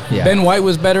it down. Yeah. Ben White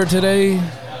was better today.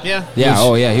 Yeah. Yeah.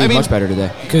 Oh, yeah. He was I mean, much better today.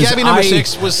 'Cause Gabby number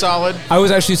 6 was solid. I was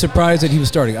actually surprised that he was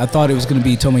starting. I thought it was going to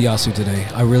be Tomiyasu today.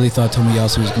 I really thought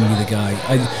Tomiyasu was going to be the guy.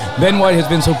 Ben White has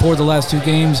been so poor the last 2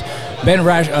 games.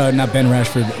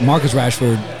 Marcus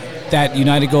Rashford, that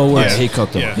United goal where He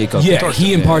cooked him. Yeah. He cooked him.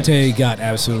 he and Partey got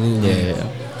absolutely. Yeah.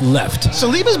 left.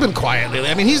 Saliba's been quiet lately.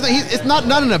 I mean, it's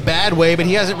not in a bad way, but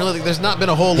he hasn't really. There's not been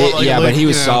a whole lot. But he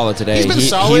was solid today. He's been he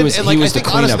solid. was, and like, he was I think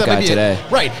the cleanup honestly, guy today.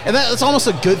 Right, and that's almost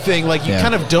a good thing. Like you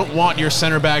kind of don't want your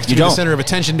center backs to be the center of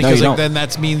attention because then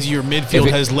that means your midfield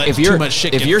has let too much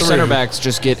shit. If your center backs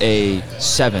just get a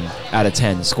 7 out of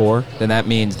 10 score, then that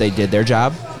means they did their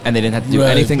job. And they didn't have to do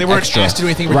anything They weren't extra. asked to do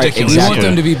anything ridiculous. You want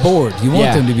them to be bored. You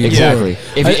want them to be exactly.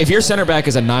 bored. If your center back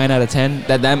is a 9 out of 10,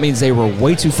 that means they were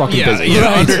way too fucking busy.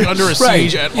 Yeah, under a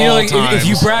siege at all like, times. If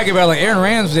you brag about like Aaron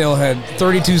Ramsdale had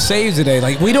 32 saves today,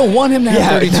 like we don't want him to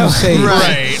have 32 saves.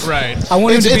 Right. I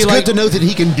want him to be it's like good to know that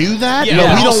he can do that. Yeah,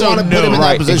 but we also don't want to put him in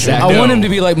that position. Exactly. I want him to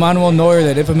be like Manuel Neuer,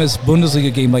 that infamous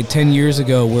Bundesliga game like 10 years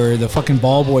ago where the fucking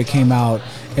ball boy came out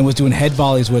and was doing head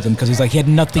volleys with him because he's like he had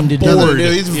nothing to do. Bored.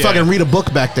 He's fucking read a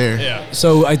book back there. Yeah.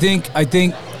 So I think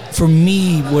for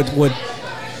me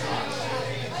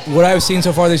what I've seen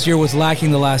so far this year was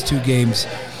lacking the last 2 games.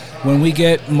 When we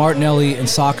get Martinelli and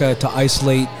Saka to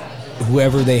isolate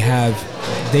whoever they have,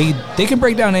 they can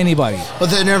break down anybody. But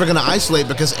they're never going to isolate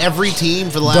because every team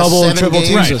for the last Double and 7 triple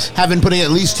games teams. have been putting at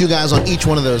least 2 guys on each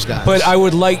one of those guys. But I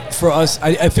would like for us.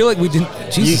 I feel like we didn't.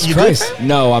 Jesus you Christ.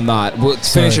 No, I'm not. Well,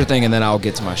 finish your thing and then I'll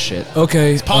get to my shit.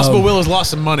 Okay. It's possible Will has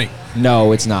lost some money.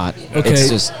 No, it's not. Okay. It's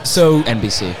just so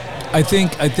NBC. I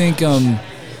think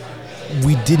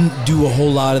we didn't do a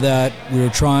whole lot of that. We're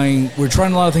trying a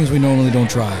lot of things we normally don't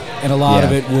try, and a lot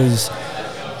of it was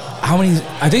how many.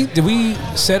 I think did we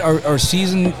set our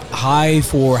season high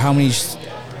for how many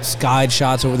skied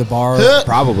shots over the bar?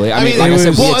 Probably. I mean, like I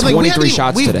said, we had 23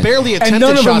 shots we today. barely attempted And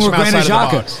none of them shots were from Granit outside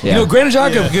of the Xhaka. box. You know, Granit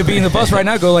Xhaka could be in the bus right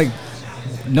now. Go like,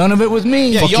 none of it was me.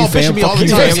 Yeah, Fuck y'all you, fam. bitching me all Fuck the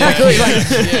you, time. fam. Exactly.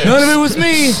 Like, none of it was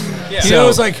me. You know,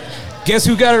 it's like, guess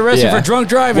who got arrested for drunk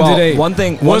driving today? One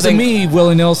thing wasn't me,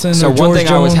 Willie Nelson. So or one George thing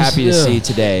Jones. I was happy to see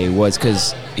today was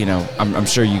because I'm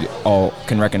sure you all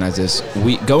can recognize this.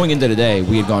 Going into today,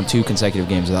 we had gone 2 consecutive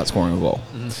games without scoring a goal,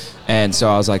 and so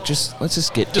I was like, let's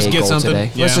just get a goal something.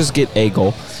 today. Yeah. Let's just get a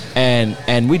goal,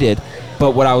 and we did.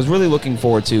 But what I was really looking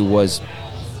forward to was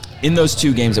in those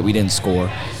 2 games that we didn't score,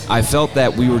 I felt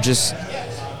that we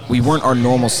weren't our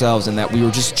normal selves, and that we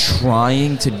were just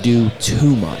trying to do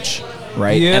too much.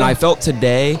 Right, Yeah. and I felt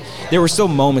today there were still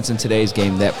moments in today's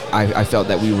game that I felt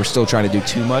that we were still trying to do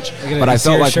too much, but I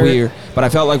felt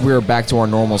like we were back to our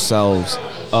normal selves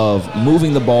of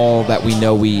moving the ball that we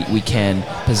know we can,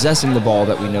 possessing the ball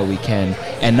that we know we can,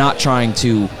 and not trying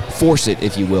to force it,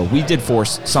 if you will. We did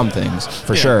force some things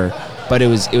for sure, but it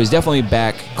was definitely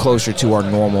back closer to our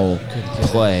normal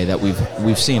play that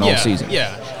we've seen all season.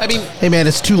 Yeah, I mean, hey man,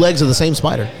 it's 2 legs of the same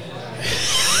spider.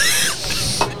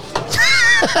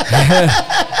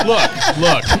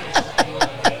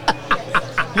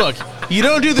 Look. You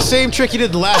don't do the same trick you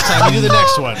did the last time. You do the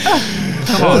next one.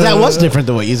 Come on. That was different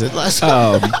than what you said last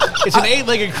time. It's an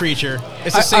 8-legged creature.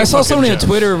 It's the same. I saw fucking somebody on joke.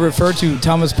 Twitter refer to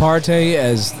Thomas Partey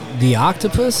as the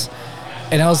octopus,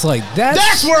 and I was like,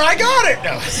 That's where I got it.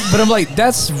 No. But I'm like,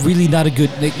 that's really not a good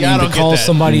Yeah, I nickname don't to get call that.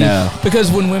 somebody. No.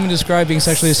 Because when women describe being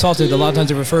sexually assaulted, a lot of times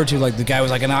they refer to like the guy was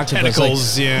like an octopus.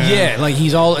 Tentacles, like, yeah. like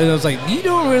he's all. And I was like, you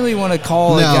don't really want to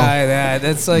call a No. guy that.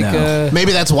 That's like. No.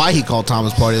 Maybe that's why he called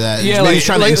Thomas Partey that. Yeah, Maybe like, he's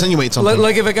trying to insinuate something.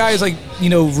 Like if a guy is like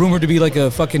rumored to be like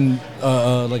a fucking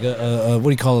like a what do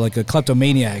you call it, like a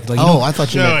kleptomaniac. Like I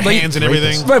thought you meant hands and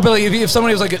everything. Right, but like if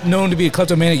somebody was like known to be a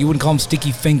kleptomaniac, you wouldn't call him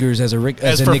Sticky Fingers as a for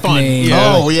fun, nickname. yeah.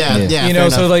 Oh yeah. You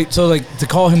know, fair so enough. like to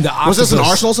call him the Was octopus. this an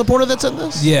Arsenal supporter that said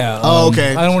this? Yeah. Oh,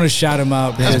 okay. I don't want to shout him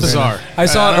out. That's because- bizarre. I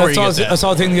saw I don't know where you get that. I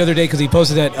saw a thing the other day because he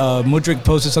posted that Mudryk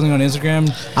posted something on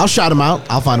Instagram. I'll shout him out.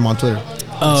 I'll find him on Twitter.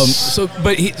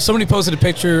 Somebody posted a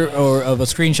picture of a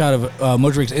screenshot of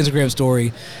Mudryk's Instagram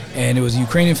story, and it was a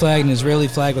Ukrainian flag and an Israeli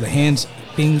flag with the hands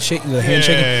being shaken, the hand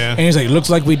shaking. yeah. And he's like, "Looks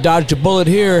like we dodged a bullet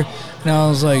here." And I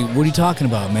was like, "What are you talking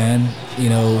about, man? You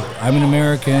know, I'm an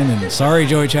American, and sorry,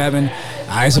 Joey Chapman,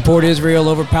 I support Israel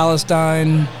over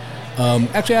Palestine."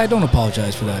 Actually, I don't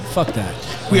apologize for that. Fuck that.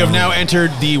 We have now entered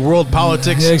the world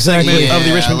politics Exactly. segment of the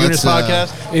Yeah, Richmond Gooners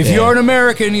let's, podcast. If you're an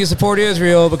American, you support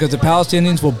Israel because the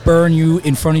Palestinians will burn you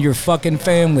in front of your fucking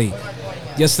family.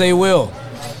 Yes, they will.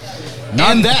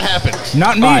 And that happened.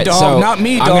 Not me, All right, dog. so Not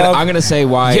me, dog. I'm gonna say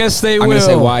why. Yes, they I'm gonna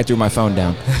say will. why I threw my phone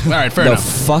down. All right, fair The enough.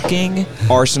 fucking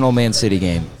Arsenal Man City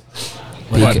game.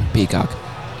 What? Peacock.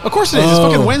 Of course it is. It's Oh.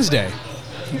 fucking Wednesday.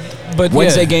 But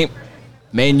Wednesday yeah. game.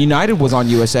 Man United was on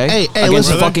USA Hey, against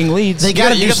listen, fucking Leeds. They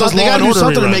got to do something. They got to do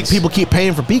something to make people keep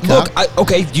paying for Peacock. Look,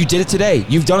 okay, you did it today.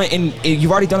 You've done it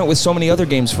you've already done it with so many other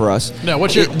games for us. No,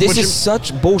 this is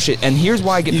such bullshit, and here's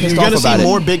why I get pissed off about it. You're going to see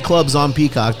more big clubs on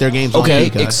Peacock. Their games on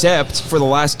Peacock. Okay, except for the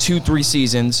last 2-3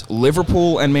 seasons,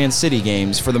 Liverpool and Man City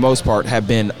games, for the most part, have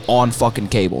been on fucking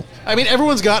cable. I mean,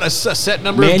 everyone's got a set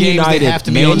number Man of games United, they have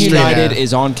to be Man on United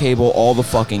is on cable all the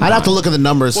fucking time. I'd have to look at the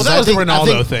numbers. Well, that was the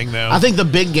Ronaldo thing, though. I think the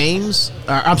big games.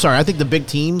 I think the big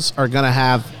teams are going to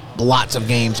have lots of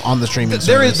games on the streaming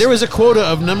service. There is a quota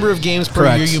of number of games per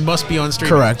Correct. year you must be on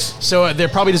streaming. Correct. So they're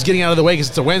probably just getting out of the way because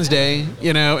it's a Wednesday,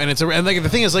 and like the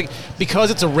thing is, like,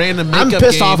 because it's a random makeup game. I'm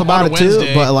pissed off about it Wednesday,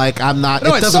 too, but like I'm not.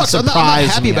 No, it doesn't sucks. I'm surprise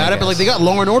not happy me, about I it, but like guess. they got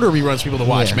Law and Order reruns for people to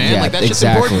watch, man. Yeah, like that shit's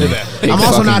exactly. important to them. I'm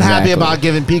also not happy Exactly. about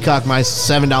giving Peacock my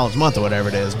 $7 a month or whatever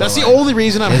it is. That's but the only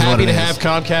reason I'm is what happy it to is. have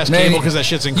Comcast Man, cable because that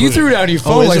shit's included. You threw it out of your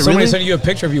phone is like it somebody really? sent you a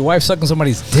picture of your wife sucking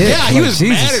somebody's dick. Yeah, he Like, was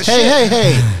Jesus. mad as shit.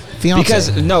 Hey, fiance.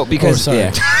 Because sorry.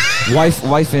 yeah,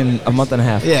 wife in a month and a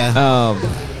half. Yeah.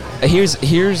 Here's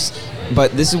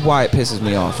but this is why it pisses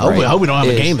me off. I right? hope we don't have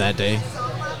a Is- game that day.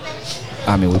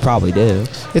 I mean, we probably do.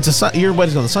 Your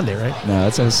wedding's on the Sunday, right? No,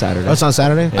 it's on a Saturday. Oh, it's on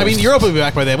Saturday. I mean, Europe will be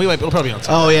back by then. We'll probably be on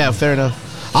time. Oh yeah, fair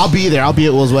enough. I'll be there. I'll be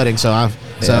at Will's wedding, so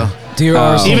Dear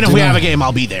Arsenal, even if do we not- have a game,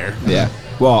 I'll be there. Yeah.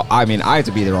 Well, I mean, I have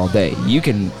to be there all day. You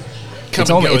can. Come It's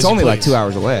and only go it's as you only like please. 2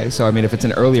 hours away. So I mean, if it's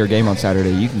an earlier game on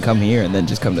Saturday, you can come here and then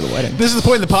just come to the wedding. This is the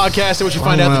point in the podcast at which you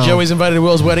find I out don't that know. Joey's invited to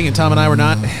Will's wedding and Tom and I were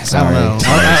not. Sorry. I don't know.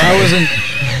 I wasn't.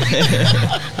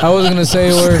 I wasn't gonna say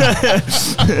a word.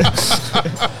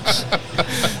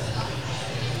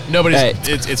 Nobody's. Hey.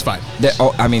 It's fine.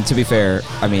 I mean, to be fair,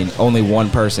 I mean, only one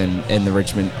person in the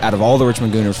Richmond, out of all the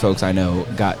Richmond Gooners folks I know,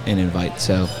 got an invite.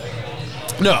 So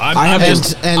No, I I have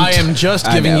am just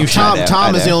I giving know. you shit. I know.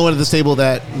 Tom is the know. only one at this table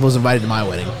that was invited to my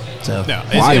wedding. So No,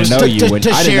 Well, I it was didn't know to- you to- when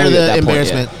to I didn't share know you the at that point yet.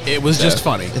 embarrassment. It was just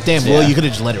funny. Damn, Will, Yeah. you could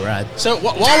have just let it ride. So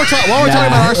while we're talking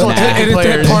about Arsenal Nah. attacking Edit that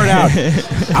players, part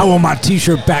out. I want my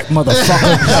T-shirt back,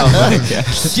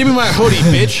 motherfucker. give me my hoodie,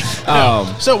 bitch. No.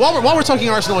 Um, So while we're talking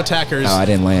Arsenal attackers, No, I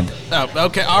didn't land. oh,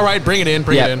 okay, all right, bring it in,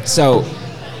 bring it in. So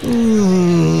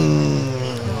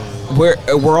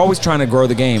we're always trying to grow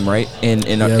the game, right? In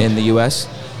the U.S.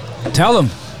 Tell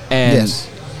them. And Yes.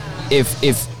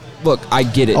 if look, I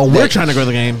get it. Oh, we're that- trying to grow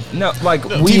the game. No, like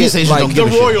No, we TV stations like, don't The give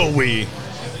a shit. royal we.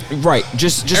 right,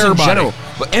 just in Everybody. general.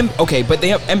 But but they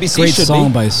have NBC Great should song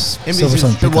be by Silver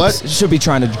Sun The what? Pickups. should be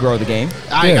trying to grow the game.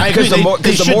 I agree. Because the more, they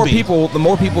the should more be. people, the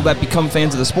more people that become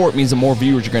fans of the sport means the more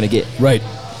viewers you're going to get. Right.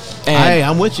 And Hey,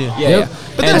 I'm with you. yeah, Yep. yeah.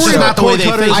 But And then it's we're just not not the the way way they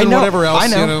cutters think. I and know, whatever else. I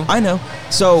know, You know? I know.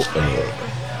 So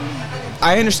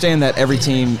I understand that every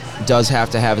team does have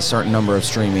to have a certain number of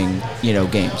streaming,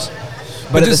 games.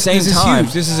 But at the this- same this is time,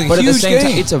 huge. This is a but at the huge same time,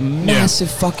 game. it's a massive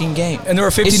fucking game. And there are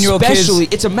 15-year-old kids- Especially,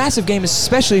 it's a massive game,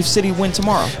 especially if City win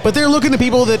tomorrow. But they're looking to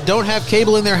people that don't have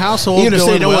cable in their household. Even if they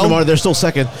going, don't well, win tomorrow, they're still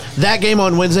second. That game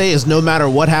on Wednesday is no matter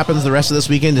what happens the rest of this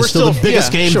weekend is We're still the still-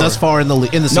 biggest yeah, game sure. thus far in the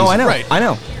season. No, I know, Right. I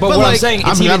know. But But what I'm like, saying,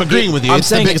 it's I'm even, agreeing with you. I'm It's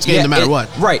the saying biggest game no matter what.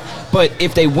 Right, but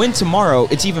if they win tomorrow,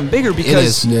 it's even bigger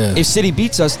because is. Yeah. if City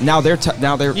beats us, now they're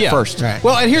Yeah. first. Right.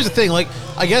 Well, and here's the thing, like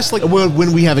I guess like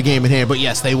When we have a game in hand, but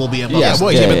yes, they will be above. Yeah. us.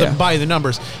 well, Yeah, but yeah. by the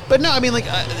numbers. But no, I mean, like,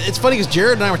 it's funny because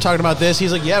Jared and I were talking about this.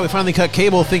 He's like, yeah, we finally cut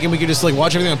cable thinking we could just, like,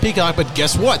 watch everything on Peacock. But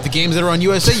guess what? The games that are on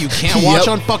USA, you can't watch Yep.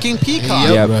 on fucking Peacock.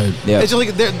 Yeah, Right. yeah. It's just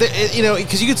like,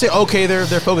 because you could say, okay, they're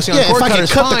focusing on Yeah, cord if I could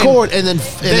cutters, cut the fine. cord and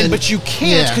then But you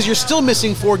can't because you're still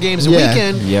missing 4 games a Yeah.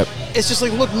 weekend. Yep. It's just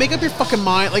like, look, make up your fucking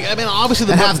mind. Like, I mean, obviously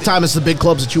the And half the time it's the big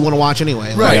clubs that you want to watch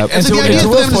anyway. Right. Yep. And so the And to idea is for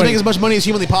Will's them is to point- make as much money as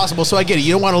humanly possible. So I get it.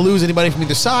 You don't want to lose anybody from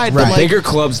either side. But Right. like, Bigger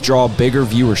clubs draw bigger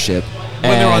viewership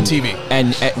When they're on TV.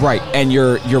 and right, and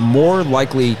you're more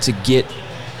likely to get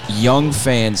young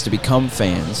fans to become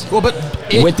fans well, but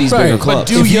with these right, bigger but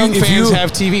clubs. do If you- young if fans you-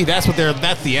 have TV? That's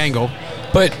the angle.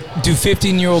 But do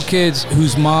 15-year-old kids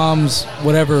whose moms,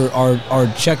 whatever, are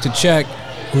check to check,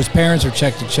 whose parents are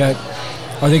check to check,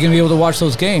 are they going to be able to watch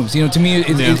those games? To me, it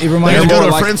They're reminds going me to go more to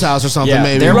a like- friend's house or something, yeah,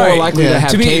 maybe. they're more Right. likely Yeah. to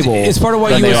have to me, cable. it's part of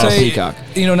why than they are USA, Peacock.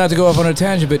 not to go off on a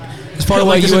tangent, but it's part of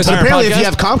why Like this USA. entire Apparently, if you podcast?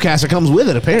 have Comcast, it comes with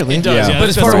it, apparently. It does, Yeah. yeah. But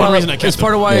it's That's part, the of one why, reason I kept it's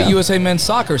part it. of why Yeah. USA men's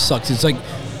soccer sucks. It's like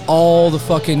all the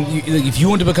fucking, if you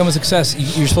want to become a success,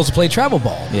 you're supposed to play travel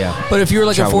ball. Yeah. But if you're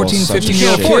like Travel a ball's 14, such a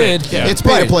 15-year-old shit. kid, Yeah. It's pay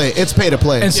right. to play. It's pay to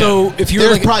play. And so if you're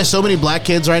there's like probably so many black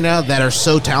kids right now that are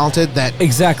so talented that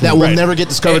Exactly. that will Right. never get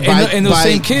discovered by, and those by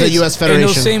same kids, the U.S. Federation.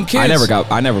 And those same kids,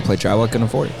 I never played travel. I couldn't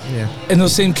afford it. and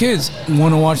those same kids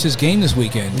want to watch this game this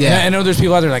weekend. Yeah. And I know there's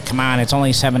people out there like, come on, it's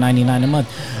only $7.99 a month.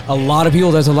 A lot of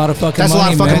people, that's a lot of fucking That's a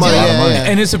money. lot of fucking man. money, That's a lot of yeah, yeah.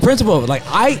 And it's the principle of it. Like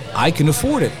I can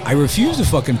afford it. I refuse to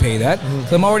fucking pay that.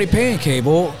 'Cause I'm already paying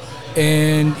cable.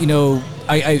 and you know,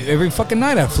 I every fucking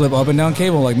night I flip up and down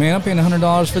cable. Like, man, I'm paying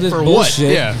 $100 for this bullshit.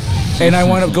 What? Yeah. And I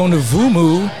wind up going to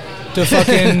Vumu to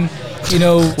fucking, you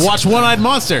know, Watch One-Eyed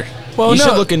Monster. well, You no,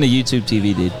 should look into YouTube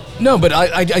TV, dude. no, but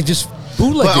I just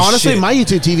bootleg But this honestly, shit. my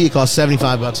YouTube TV costs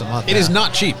 $75 a month. It is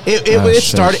not cheap.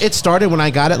 It started when I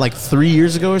got it like 3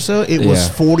 years ago or so. It was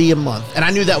Yeah. $40 a month, and I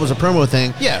knew that was a promo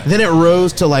thing. Yeah. Then it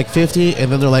rose to like 50,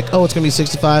 and then they're like, "Oh, it's gonna be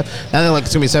 65." And they're like,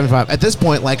 "It's gonna be 75." At this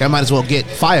point, like I might as well get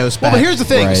FiOS back. Well, but here's the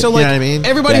thing. Right. So, You like, know what I mean?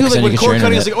 everybody Yeah, who 'cause like then you with get your cord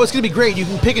cutting is internet. like, oh, it's gonna be great. You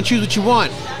can pick and choose what you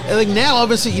want. And like now,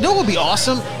 obviously, you know what would be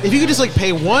awesome if you could just like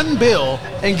pay one bill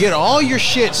and get all your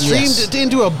shit streamed Yes.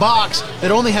 into a box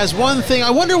that only has one thing. I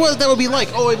wonder what that would be like.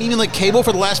 Oh, you mean like cable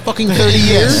for the last fucking 30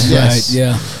 years? Yes. Right,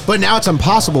 yeah. But now it's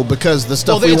impossible because the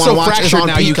stuff we it's want to so watch is fractured on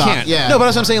now. Peacock. You can't. Yeah. No, but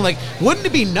that's what I'm saying. Like, wouldn't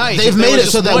it be nice? They've if there made was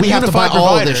it so just that one we have to buy unified all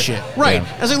of provider? this shit. Right.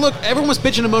 Yeah. I was like, look, everyone's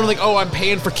bitching and moaning like, oh, I'm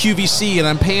paying for QVC and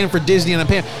I'm paying for Disney and I'm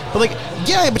paying, but like,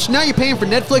 yeah, but now you're paying for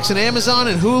Netflix and Amazon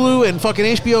and Hulu and fucking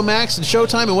HBO Max and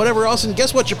Showtime and whatever else. And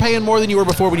guess what? You're paying more than you were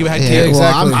before when you had Yeah, cable.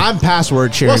 exactly. Well, I'm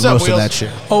password sharing What's up, most of Wheels? that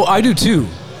shit. Oh, I do too.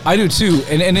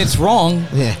 And it's wrong.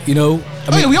 Yeah. You know.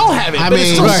 I mean, we all have it. I but it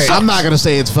mean, still sucks. I'm not gonna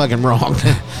say it's fucking wrong.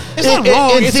 It's not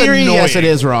wrong, In it's theory, yes, it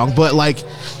annoying. is wrong. But like,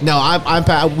 no,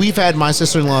 we've had my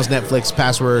sister-in-law's Netflix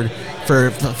password for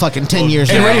fucking 10 years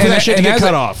And now. ready for that shit to get as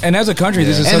cut a, off. And as a country,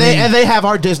 this is And something. they have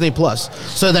our Disney Plus,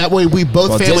 so that way we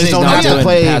both Well, families Disney's don't not have to doing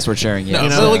play. password sharing yet. No, You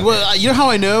know? so like, well, you know how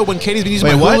I know when Katie's been using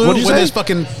Wait, my what? Hulu What'd you when say? there's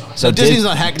fucking Disney's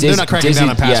not hacking. They're not cracking down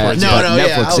on passwords. No, but no, yeah, I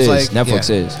Netflix was is. like- Netflix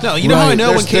yeah. is. No, you know how I Right. know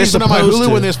when They're Katie's been on my supposed Hulu to.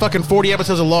 when there's fucking 40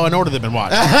 episodes of Law and Order they've been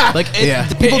watching. Like, Yeah.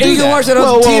 people And do you can that. watch that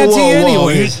on TNT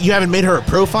anyway. You haven't made her a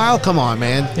profile? Come on,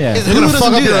 man. Yeah. You're gonna Hulu fuck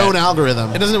doesn't up do your that. own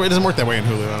algorithm. It doesn't work that way in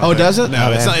Hulu. I don't Oh, think. does it? No,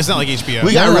 Oh, it's man. not like HBO.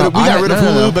 We got rid of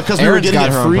Hulu because we were Aaron's getting got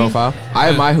it her own free. profile. I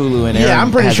have my Hulu and Aaron Yeah,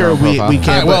 I'm pretty has her sure own we profile. can't.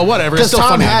 All right, well, whatever. It's Because still Tom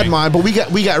fun had having. mine, but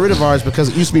we got rid of ours because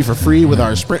it used to be for free with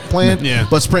our Sprint plan. Yeah.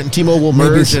 But Sprint and T-Mobile Maybe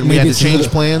merged, and we had to it's a change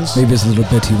little- plans. Maybe it's a little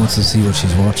bit he wants to see what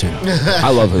she's watching. I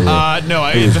love Hulu.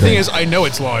 No, the thing is, I know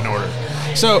it's Law and Order.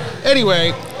 So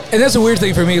anyway, And that's a weird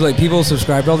thing for me. Like, people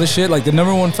subscribe to all this shit. Like, the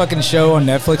number one fucking show on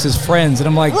Netflix is Friends. And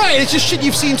I'm like, right? It's just shit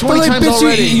you've seen but 20 like, times bitch,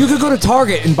 already. you could go to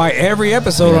Target and buy every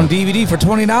episode on DVD for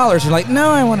 $20. You're like, no,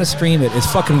 I want to stream it. It's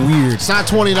fucking weird. It's not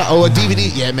 $20. Oh, a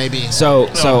DVD? Yeah, maybe. So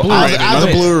Blu-ray, I dude. have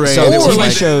the Blu-ray. So and it the was TV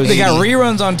like shows- They got 80.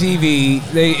 reruns on TV.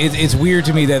 It's weird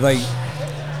to me that, like,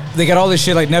 they got all this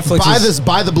shit like Netflix.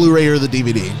 Buy the Blu-ray or the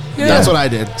DVD. Yeah. That's what I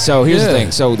did. So here's the Yeah.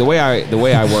 thing. So the way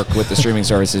I work with the streaming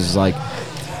services is like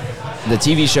the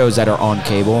TV shows that are on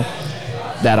cable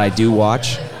that I do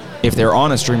watch, if they're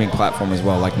on a streaming platform as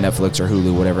well, like Netflix or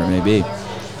Hulu, whatever it may be.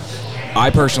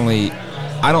 I personally,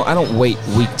 I don't wait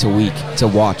week to week to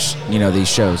watch these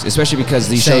shows, especially because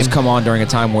these Same. shows come on during a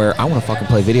time where I want to fucking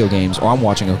play video games or I'm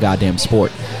watching a goddamn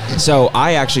sport. So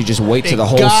I actually just wait to the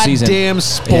whole season. Goddamn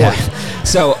sport. Yeah.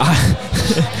 So A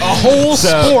whole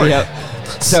sport. Yep.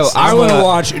 So I I'm want to gonna-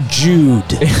 watch Jude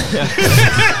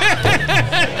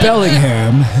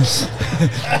Bellingham.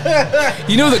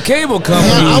 The cable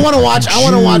company. I want to watch. I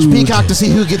want to watch Jude. Peacock to see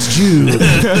who gets Jude.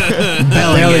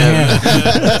 Bellingham.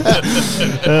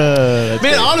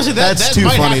 Man, honestly, that That's too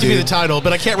might funny, have to be dude. the title,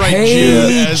 but I can't write Hey,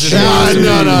 Jude as Jude. it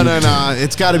No.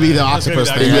 It's got to be the octopus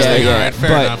That's thing. gonna be Yeah, All yeah. right,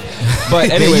 fair enough. But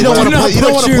anyway, you don't what want I'm- to play. You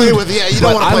don't want to play with. Yeah, you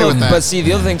don't want to play with that. But see,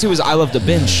 the other thing too is I love to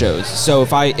binge shows. So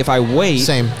if I wait,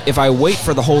 Same. If I wait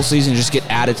for the whole season, to just get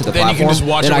added to the Then you can platform, just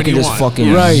watch then it I when can you just want.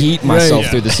 fucking Right, yeet myself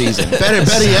right. through the season.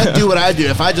 Better yet, do what I do.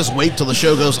 If I just wait till the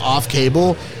show goes off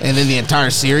cable and then the entire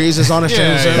series is on a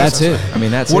streaming Yeah, service. That's it. I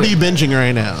mean, that's What it. are you binging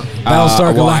right now?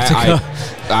 Battlestar Well, Galactica.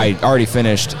 I already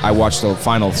finished. I watched the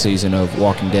final season of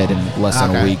Walking Dead in less than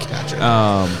a Okay, week.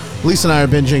 gotcha. Lisa and I are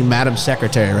binging Madam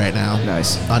Secretary right now.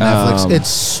 Nice. On Netflix. It's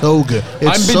so good. It's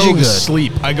I'm so binging good.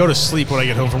 sleep. I go to sleep when I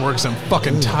get home from work because I'm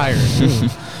fucking tired.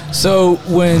 So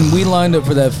when we lined up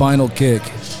for that final kick,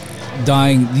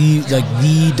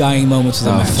 the dying moments of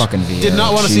the Oh, match. fucking Vieira. Did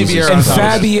not wanna see Jesus Vieira on And top.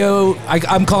 Fabio,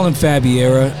 I'm calling him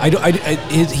Fabiera.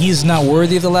 He's not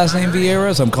worthy of the last name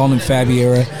Vieira, so I'm calling him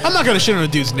Fabiera. I'm not going to shit on a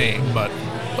dude's name, but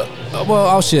Well,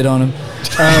 I'll shit on him.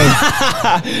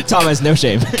 Tom has no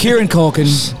shame. Kieran Culkin,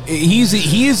 he is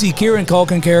the Kieran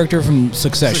Culkin character from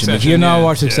Succession. If you've not yeah,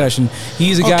 watched yeah. Succession,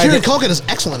 he's a Oh, guy. Kieran that, Culkin is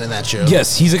excellent in that show.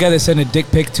 yes, he's a guy that sent a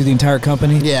dick pic to the entire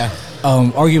company. Yeah.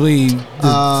 Arguably,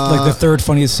 like the third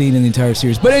funniest scene in the entire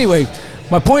series. But anyway,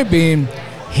 my point being,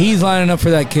 he's lining up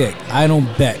for that kick. I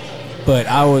don't bet, but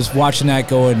I was watching that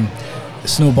going,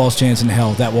 snowball's chance in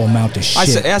hell that will amount to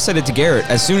shit. I said it to Garrett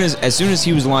as soon as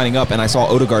he was lining up, and I saw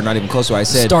Odegaard not even close. So I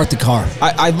said, Start the car.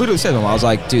 I literally said to him, I was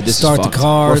like, dude, this Start is the fucked.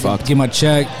 car. We're fucked. Get my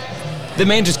check. The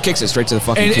man just kicks it straight to the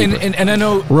fucking keeper. And I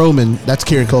know Roman. That's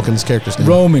Kieran Culkin's character's name.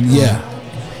 Roman, yeah.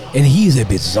 and he's a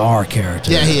bizarre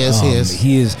character. Yeah, he is.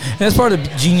 He is. And that's part of the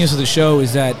genius of the show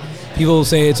is that people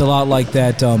say it's a lot like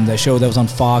that that show that was on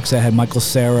Fox that had Michael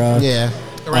Cera. Yeah.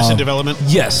 Arrested Development.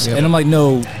 Yes, and I'm like,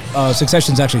 no,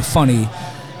 Succession's actually funny,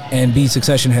 and B,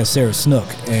 Succession has Sarah Snook.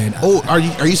 And are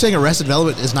you saying Arrested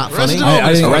Development is not funny?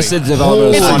 Arrested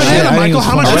Development is It's a funny. banana, Michael.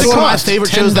 How much does That's it one of my cost?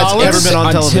 favorite shows that's $10? ever been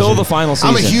on television. Until the final season.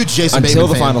 I'm a huge Jason Until Bateman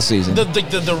the fan. final season. The I re-up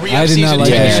did not season like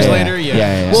 10 that years show. later.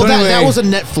 Yeah. Well, So that anyway- was a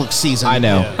Netflix season. I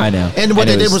know. And what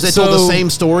they did was they told the So- same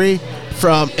story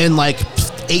in like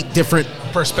 8 different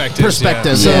Perspectives.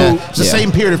 perspectives. Yeah. So it's the Yeah.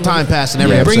 same period of time passed in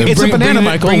every Yeah. episode. It's a banana,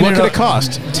 Michael. bringing What it could up- it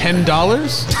cost?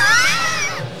 $10?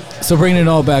 So bringing it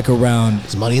all back around,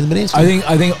 It's money in the banana.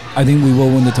 I think we will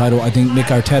win the title. I think Nick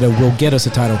Arteta will get us a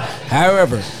title.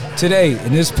 However, today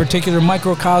in this particular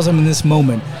microcosm in this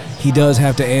moment, he does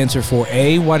have to answer for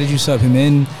A, why did you sub him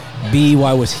in? B,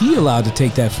 why was he allowed to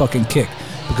take that fucking kick?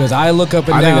 Because I look up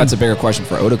and I down. think that's a bigger question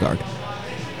for Odegaard.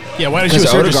 Yeah, why did you Because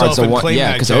assert Odegaard's yourself the and one. claim Yeah,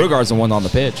 that because kick? Odegaard's the one on the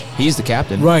pitch. He's the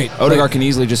captain. Right. Odegaard Like- can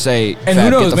easily just say, and "Fab, who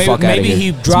knows? Get the Maybe, fuck outta maybe here. he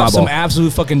It's my dropped some ball."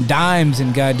 absolute fucking dimes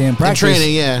in goddamn practice. in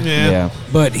training, yeah. Yeah.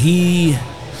 But he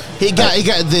He got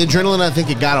the adrenaline. I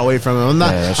think it got away from him. Yeah,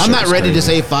 that I'm shit not was ready to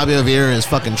crazy. say Fabio Vieira is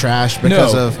fucking trash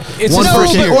because No. of It's one his first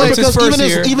first year. year. Or It's his because first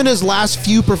year. even his last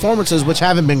few performances, which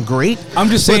haven't been great. I'm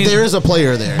just saying- but there is a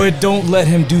player there. but don't let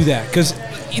him do that because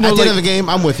you know at the like, end of the game,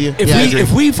 I'm with you. if Yeah, I we agree.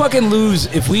 if we fucking lose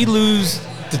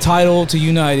the title to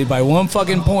United by 1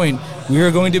 fucking point, we're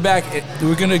going to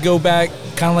go back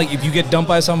kind of like if you get dumped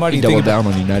by somebody. He You think doubled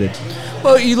down on United.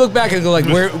 well, you look back and go like,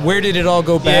 where did it all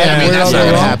go bad? I mean, Where did it that's all not go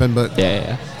gonna wrong? happen. But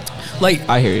Yeah. Like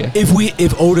I hear you.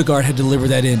 If Odegaard had delivered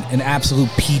that in an absolute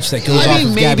peach that goes I off mean,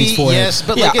 of maybe, Gabby's forehead. yes,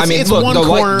 but Yeah, like it's, I mean, it's look, one the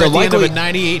corner the at the end of a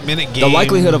likely- 98-minute game. The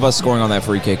likelihood of us scoring on that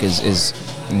free kick is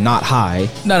not high.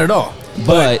 Not at all.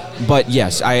 But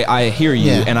yes, I hear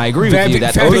you, Yeah. and I agree with you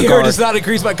that Fabio does not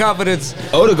increase my confidence.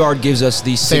 Odegaard gives us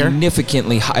the Fair.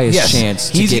 significantly highest chance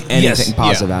to get anything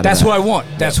positive out of That's that. what I want.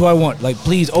 That's what I want. Like,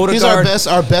 please, Odegaard. he's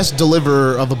our best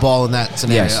deliverer of the ball in that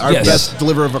scenario. Yes. Our Yes. best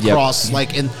deliverer of a Yep. cross,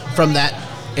 like from that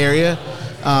area.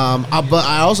 But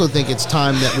I also think it's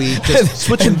time that we just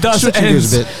switch and thus switching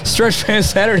gears ends a bit. Stretch Fan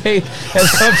Saturday has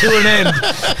come to an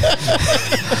end.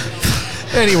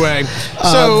 Anyway,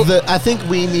 so I think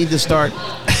we need to start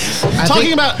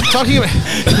talking about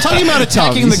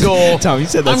attacking the goal. Tom, you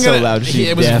said that I'm so gonna- loud. She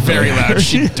It was definitely very loud.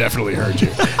 She definitely heard you.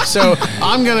 So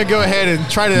I'm gonna go ahead and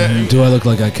try to. Do I look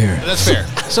like I care? That's fair.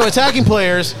 So attacking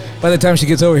players. By the time she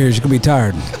gets over here, she's gonna be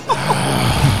tired.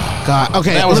 God,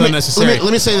 okay, That was let me- unnecessary.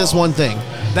 Let me say this one thing.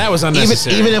 That was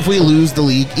unnecessary. Even if we lose the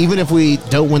league, even if we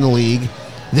don't win the league,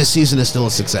 this season is still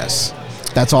a success.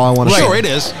 That's all I want to say. sure it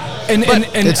is. And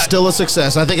It's still a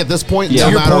success. I think at this point, Yeah. no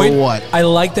to your matter point, what. I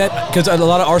like that because a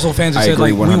lot of Arsenal fans have I said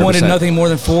agree like we 100%. wanted nothing more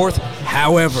than fourth.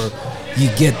 However, you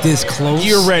get this close.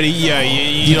 You're ready. Yeah,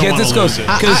 you don't get wanna this lose close. it.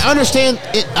 I understand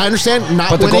it. I understand not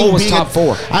But the winning. goal was being top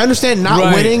four. I understand not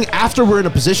Right. winning after we're in a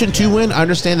position to win. I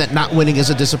understand that not winning is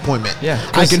a disappointment. Yeah.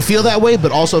 I can feel that way,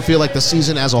 but also feel like the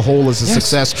season as a whole is a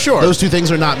success. sure. Those two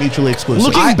things are not mutually exclusive.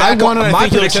 Looking back on it, I my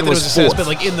think you'll prediction accept that it was a was success, fourth. but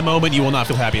like in the moment, you will not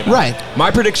feel happy about it. right. My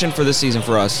prediction for this season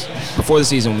for us before the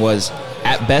season was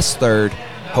at best third,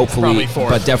 hopefully, Probably fourth.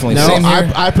 but definitely No, Same here.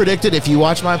 I predicted. If you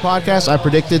watch my podcast, I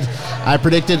predicted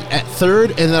at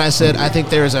third, and then I said I think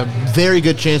there is a very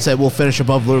good chance that we'll finish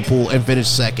above Liverpool and finish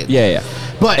second. Yeah.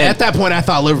 But at that point, I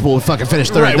thought Liverpool would fucking finish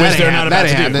third. Right, That which ain't they're hap- not that about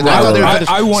ain't to do. happening. I thought they were gonna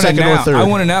I want it second or now. third. I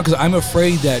want it now because I'm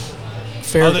afraid that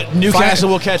fair Newcastle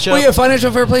will catch up. Well, yeah,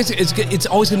 financial fair play. It's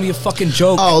always going to be a fucking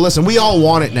joke. Oh, listen, we all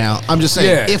want it now. I'm just saying,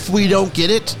 Yeah. if we don't get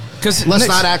it, 'Cause let's next-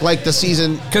 not act like the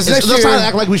season. 'cause let's next not year-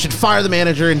 act like we should fire the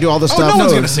manager and do all this Oh, stuff. no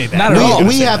one's gonna say that. Not at all.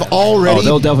 We have already. Oh,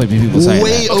 there'll definitely be people saying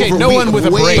way that. over. Okay, no one with a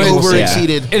way brain will over say that.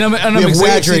 exceeded. And I'm we have way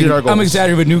exaggerating. exceeded our goals. I'm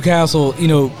exaggerating with Newcastle. You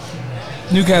know,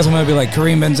 Newcastle might be like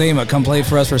Kareem Benzema, come play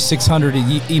for us for $600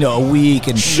 a week,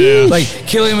 and like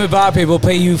Kylian Mbappe will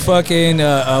pay you fucking.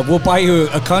 We'll buy you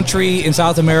a country in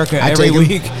South America I every take 'em.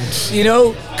 week. You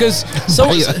know, because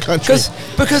Buy you a country.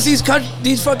 because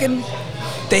these fucking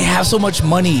they have so much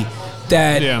money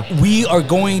that Yeah. we are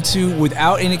going to,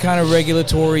 without any kind of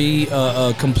regulatory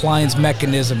compliance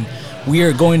mechanism, we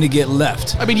are going to get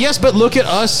left. I mean, yes, but look at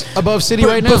us above City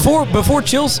right now. Before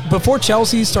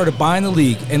Chelsea started buying the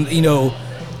league, and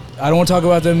I don't want to talk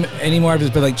about them anymore,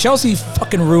 but like Chelsea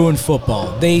fucking ruined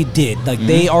football. They did. Like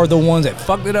they are the ones that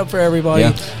fucked it up for everybody.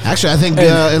 Yeah. Actually, I think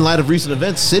And- in light of recent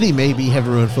events, City maybe have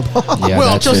ruined football. Yeah,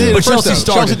 well, that Chelsea too. did it But first. Chelsea though.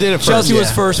 started. Chelsea did it first. Chelsea was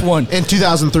Yeah. first one. In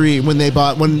 2003, when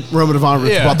Roman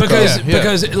Abramovich Yeah, bought the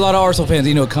Because club. a lot of Arsenal fans,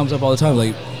 it comes up all the time.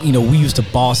 Like, we used to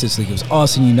boss this league. It was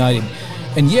us and United.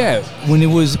 And when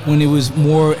it was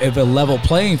more of a level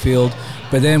playing field,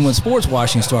 but then when sports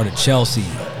washing started, Chelsea,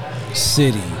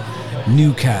 City,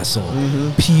 Newcastle,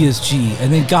 PSG,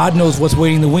 and then God knows what's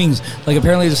waiting in the wings. Like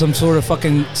apparently there's some sort of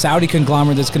fucking Saudi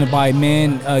conglomerate that's going to buy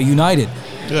Man United,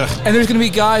 and there's going to be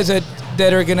guys that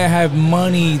are going to have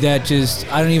money that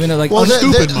just I don't even know, like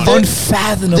stupid money.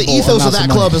 Unfathomable. The ethos of that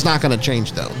club is not going to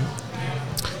change though.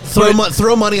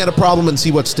 Throw money at a problem and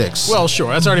see what sticks. Well,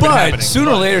 sure, that's already been happening. But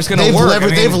sooner or later it's going to work.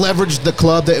 They've leveraged the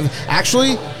club.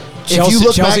 Actually, Chelsea, if you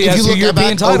look Chelsea back, has two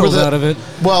European titles out of it.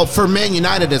 Well, for Man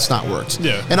United, it's not worked.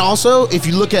 Yeah. And also, if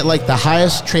you look at like the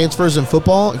highest transfers in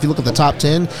football, if you look at the top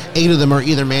 10, 8 of them are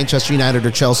either Manchester United or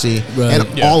Chelsea,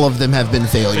 and all of them have been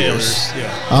failures.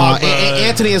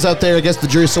 Anthony is out there. I guess the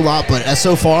jury's still out, but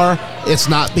so far, it's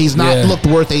not. He's not looked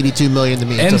worth $82 million to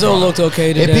me. Enzo looked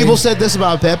okay today. If people said this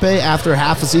about Pepe after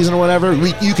half a season or whatever,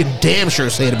 you can damn sure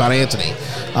say it about Anthony.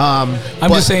 I'm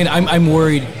just saying, I'm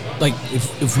worried. Like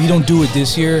if we don't do it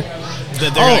this year.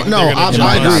 I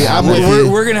agree.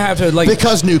 We're gonna have to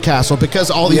because Newcastle, because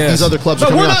all these other clubs.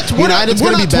 But are United's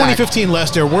we're going to not be back. 2015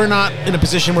 Leicester. We're not in a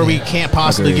position where we can't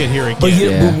possibly get here again. But you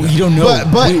don't know.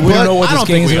 We don't know what this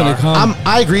game's going to come.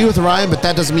 I agree with Ryan, but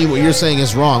that doesn't mean what you're saying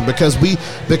is wrong because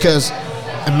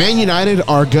Man United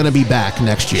are going to be back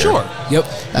next year. Sure. Yep.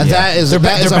 That is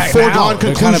a foregone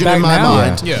conclusion in my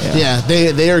mind. Yeah.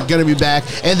 They are going to be back,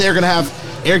 and they're going to have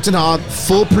Erik ten Hag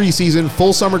full preseason,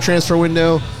 full summer transfer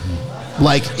window.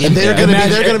 And they're going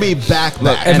to be back.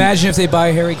 Imagine if they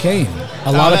buy Harry Kane.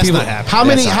 A lot of people. How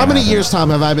many years, Tom,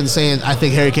 have I been saying I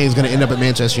think Harry Kane's going to end up at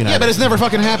Manchester United? Yeah, but it's never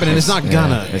fucking happening. It's not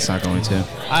gonna. It's not going to.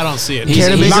 I don't see it. Care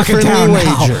to make a friendly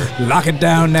wager? Lock it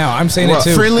down now. I'm saying it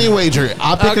too. Friendly wager.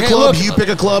 I'll pick a club. You pick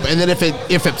a club, and then if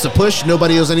it's a push,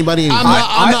 nobody owes anybody anything.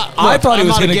 I thought he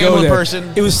was going to go there.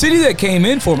 Person. It was City that came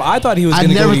in for him. I thought he was going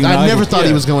to go to United. I never thought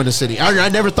he was going to City. I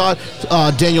never thought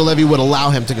Daniel Levy would allow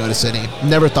him to go to City.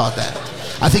 Never thought that.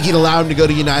 I think he'd allow him to go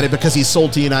to United because he's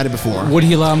sold to United before. Would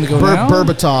he allow him to go now?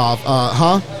 Berbatov,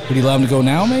 Would he allow him to go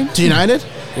now, maybe? To United?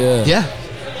 Yeah.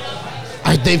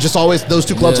 They've just always, those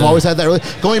two clubs have always had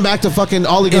that. Going back to fucking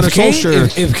Ole Gunnar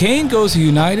Solskjaer. If Kane goes to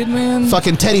United, man.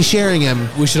 Fucking Teddy Sheringham.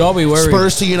 We should all be worried.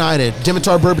 Spurs to United.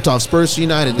 Dimitar Berbatov, Spurs to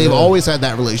United. They've always had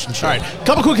that relationship. All right.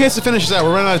 Couple quick hits to finish this out.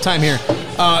 We're running out of time here.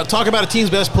 Talk about a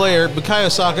team's best player. Bukayo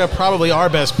Saka, probably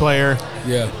our best player.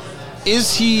 Yeah.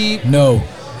 Is he... No.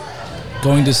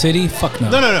 Going to City? Fuck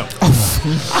no. No.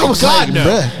 I was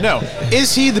no.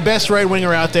 Is he the best right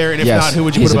winger out there? And if not, who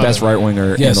would you put above him? He's the best right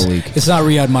winger in the league. It's not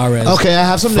Riyad Mahrez. Okay, I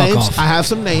have some names. Off. I have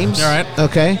some names. All right.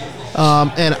 Okay.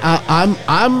 And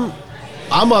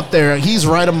I'm up there. He's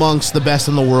right amongst the best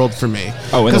in the world for me.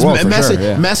 Oh, in the world, for sure,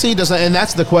 yeah. Messi doesn't, and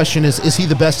that's the question: is he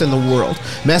the best in the world?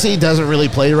 Messi doesn't really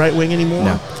play right wing anymore.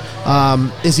 No.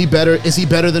 Is he better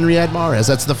than Riyad Mahrez?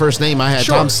 That's the first name I had.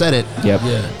 Sure. Tom said it. Yep.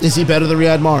 Yeah. Is he better than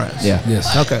Riyad Mahrez? Yeah.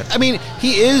 Yes. Okay. I mean,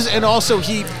 he is, and also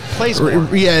he plays more.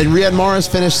 Yeah, and Riyad Mahrez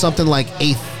finished something like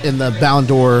 8th in the Ballon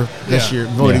d'Or this year,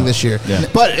 voting this year. Yeah.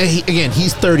 But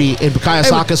he's 30, and Bukayo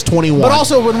Saka's 21. But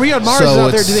also, when Riyad Mahrez is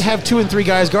out there, do they have 2 and 3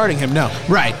 guys guarding him? No.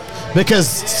 Right. Because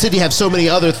City have so many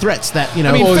other threats that,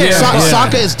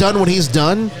 Saka has done what he's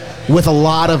done with a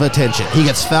lot of attention. He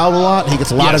gets fouled a lot. He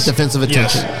gets a lot of defensive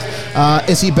attention.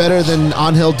 Is he better than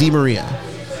Angel Di Maria?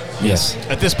 Yes.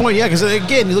 At this point, yeah, because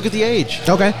again, you look at the age.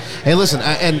 Okay. Hey, listen,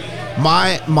 and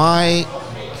my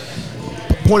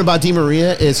point about Di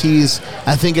Maria is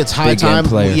I think it's high time.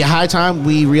 High time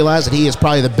we realize that he is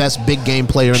probably the best big game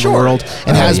player in the world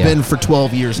and has been for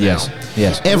 12 years now.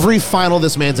 Yes. Every final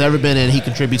this man's ever been in, he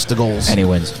contributes to goals. And he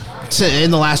wins. In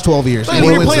the last 12 years. But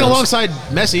when you're playing alongside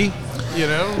Messi,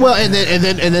 Well, and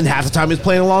then half the time he's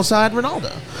playing alongside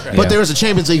Ronaldo. Right. But there was a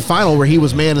Champions League final where he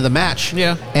was man of the match.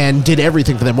 Yeah. And did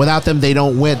everything for them. Without them, they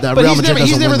don't win. But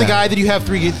he's never the guy that you have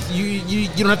 3. You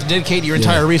don't have to dedicate your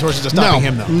entire resources to stopping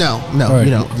him, though. No. Right.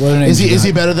 You know. Is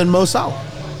he better than Mo Salah?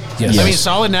 Yes. I mean,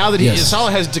 Salah now that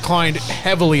Salah has declined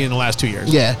heavily in the last 2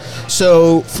 years. Yeah.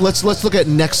 So let's look at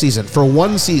next season. For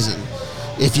one season,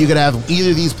 if you could have either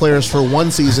of these players for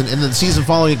one season, and then the season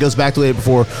following it goes back to the day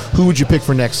before, who would you pick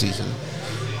for next season?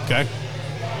 Okay.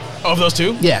 Of those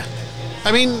two? Yeah.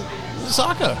 I mean,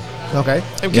 Saka. Okay.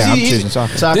 I'm choosing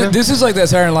Saka. This is like that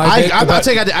Saturday Night bit. I'm not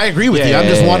saying I agree with you. I'm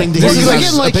just wanting to hear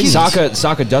his opinions.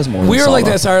 Saka does more. We were like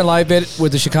that Saturday Night bit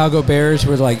with the Chicago Bears.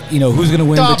 We're like, who's going to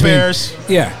win between Bears?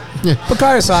 Yeah.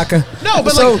 Bukayo Saka. No,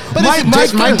 but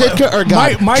Mike Ditka or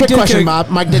God? Mike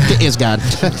Ditka is God.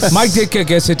 Mike Ditka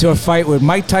gets into a fight with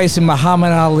Mike Tyson,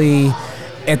 Muhammad Ali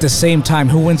at the same time.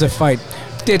 Who wins a fight?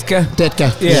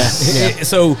 Ditka. Yeah.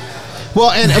 So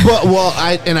Well,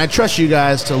 I trust you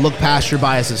guys to look past your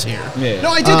biases here. Yeah. No,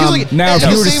 I do because Now, if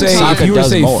you were to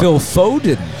say Phil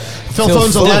Foden. Phil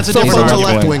Foden's a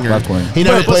left winger. Left wing. He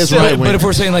never plays right wing. But if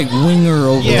we're saying like winger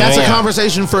over, that's a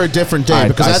conversation for a different day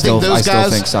because I think those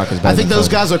guys. I think those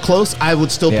guys are close. I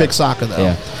would still pick Saka though.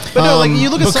 Yeah. But no, like you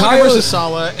look at Saka versus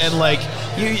Salah, and like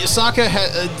Saka,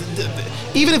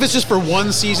 even if it's just for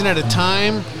one season at a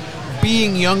time,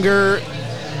 being younger,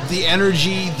 the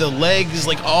energy, the legs,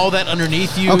 like all that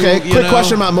underneath you. Okay, quick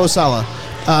question about Mo Salah.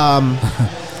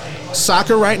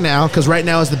 Saka right now, because right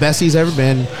now is the best he's ever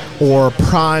been, or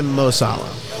prime Mo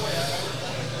Salah?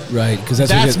 Right, because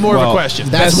that's more of a question.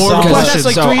 That's more of a question. That's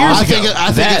like 2 years ago.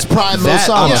 I think it's prime Mo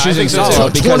Salah. I'm choosing Salah.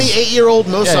 28-year-old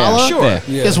Mo Salah sure.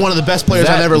 is one of the best players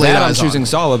I've ever laid eyes on. I'm choosing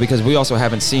Salah because we also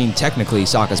haven't seen technically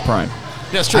Saka's prime.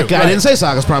 That's true. I didn't say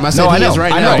Saka's prime. I said he is right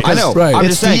now. I know. Right. I'm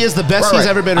just saying. He is the best he's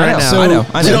ever been right now. So, I know.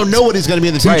 We don't know what he's going to be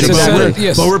in the future,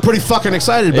 but we're pretty fucking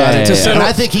excited about it. And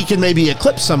I think he can maybe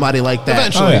eclipse somebody like that.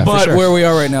 Eventually. But where we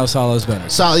are right now, Salah is better.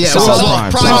 Salah is Salah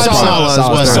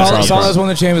has won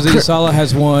the Champions League. Salah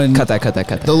has won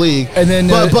the league. And then,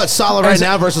 but Salah right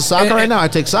now versus Saka right now, I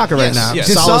take Saka right now. Did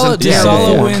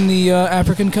Salah win the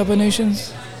African Cup of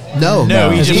Nations? No.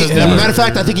 He just matter of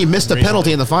fact, I think he missed a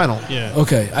penalty in the final. Yeah.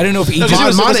 Okay, I don't know if Egypt.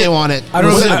 Mane won it. I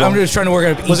don't know. I'm just trying to work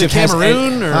out. If Was it Egypt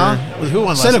Cameroon or who won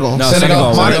last Senegal? No, Senegal.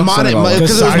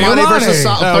 Because it was Mane versus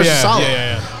Salah.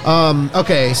 Yeah.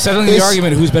 Okay. Settling the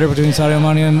argument, who's better between Sadio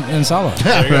Mane and Salah?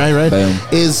 Right. Boom.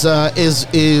 Is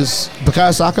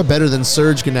Bukayo Saka better than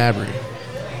Serge Gnabry?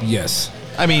 Yes.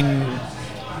 I mean,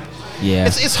 yeah,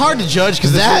 it's hard to judge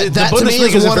because the to me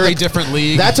Bundesliga is a very the, different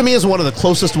league. That to me is one of the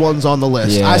closest ones on the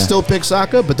list. Yeah. I still pick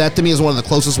Saka, but that to me is one of the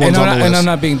closest ones on the list. And I'm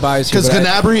not being biased because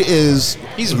Gnabry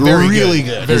he's very really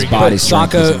good. His body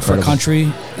strength is Saka incredible. for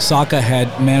country. Saka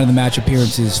had man of the match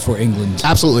appearances for England.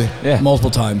 Absolutely, multiple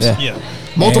times. Yeah.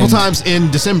 Multiple times in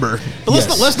December. But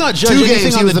let's not judge 2 anything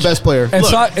games. He was the best player.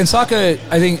 And Saka,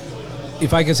 I think,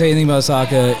 if I can say anything about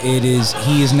Saka,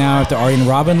 he is now at the Arjen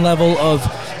Robben level of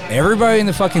everybody in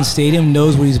the fucking stadium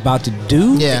knows what he's about to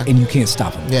do, and you can't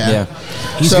stop him. Yeah.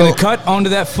 He's going to cut onto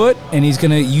that foot, and he's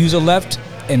going to use a left,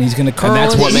 and he's going to curl. And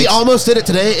that's what he almost did it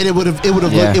today, and it would have been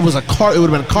a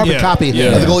carbon copy of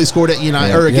the goal he scored at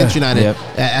United or against United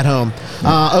at home.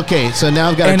 Okay, so now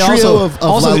I've got a trio of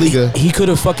La Liga. He could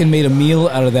have fucking made a meal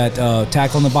out of that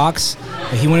tackle in the box.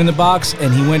 He went in the box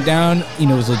and he went down. It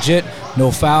was legit. No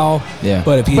foul. Yeah.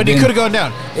 But he could have gone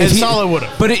down. And Salah would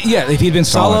have. But if he'd been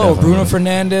Salah or Bruno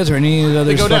Fernandes or any of the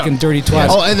other fucking dirty twats.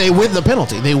 Oh, and they win the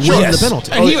penalty. The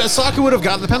penalty. And Saka would have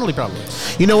gotten the penalty probably.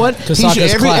 You know what?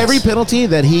 Every penalty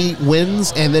that he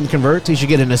wins and then converts, he should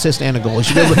get an assist and a goal. He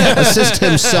should be able to assist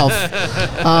himself.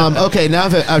 Okay, now I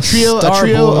have a trio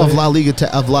of La Liga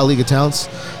talents.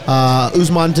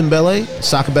 Ousmane Dembele.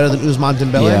 Saka better than Ousmane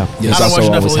Dembele. Yeah. I don't watch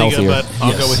enough Liga, but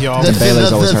I'll go with y'all.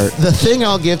 Dembele's always hurt. The thing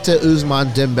I'll give to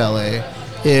Ousmane Dembele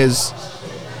is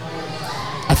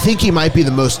I think he might be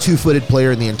the most two-footed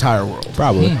player in the entire world.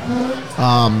 Probably.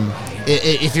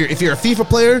 If you're a FIFA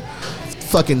player,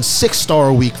 fucking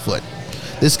 6-star weak foot.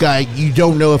 This guy, you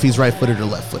don't know if he's right-footed or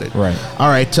left-footed. Right. All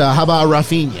right. How about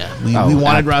Rafinha? We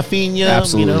wanted Rafinha.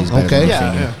 Absolutely.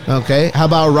 Okay. How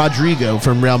about Rodrigo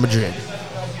from Real Madrid?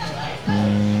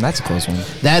 That's a close one.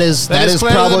 That is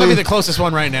probably the closest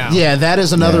one right now. Yeah, that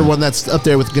is another one that's up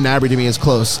there with Gnabry to me is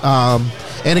close.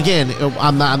 And again,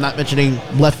 I'm not mentioning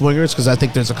left wingers because I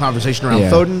think there's a conversation around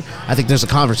Foden. I think there's a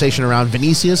conversation around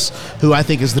Vinicius, who I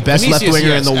think is the best left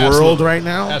winger in the world right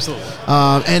now. Absolutely.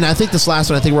 And I think this last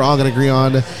one, I think we're all going to agree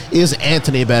on, is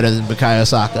Antony better than Bukayo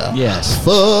Saka? Yes.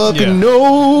 Fucking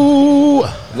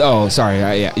no. Oh,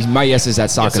 sorry. My yes is that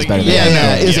Saka's better than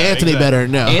Antony. Is Antony better?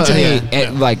 No.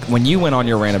 Antony, like when you went on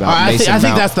your rant about Mason Mount. I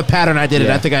think that's the pattern I did it.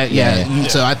 I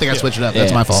think so I think I switched it up.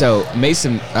 That's my fault. So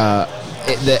Mason,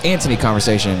 the Antony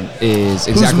conversation is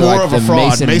exactly who's more like of a the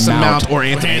fraud, Mason Mount or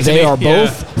Antony? They are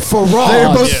both frauds.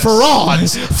 They're both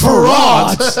frauds.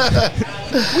 Frauds.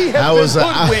 We have been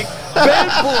hoodwinked,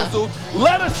 bamboozled,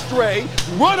 led astray,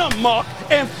 run amok,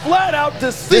 and flat out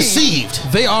deceived.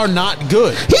 They are not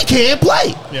good. He can't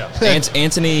play. Yeah.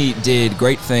 Antony did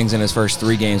great things in his first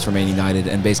 3 games for Man United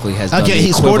and basically has done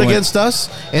he scored against us,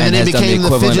 and then he became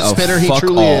the fidget spinner he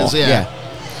truly is.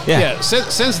 Yeah.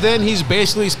 Since then, he's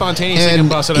basically spontaneously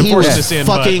combusted. I'm forced to sin.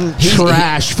 Fucking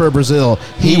trash for Brazil.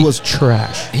 He was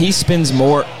trash. He spins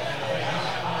more.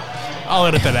 I'll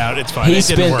edit that out. It's fine.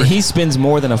 He spins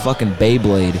more than a fucking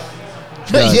Beyblade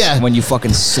does Yeah. when you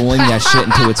fucking sling that shit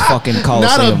into its fucking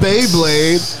Coliseum. Not a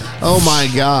Beyblade. Oh my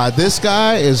God, this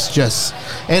guy is just.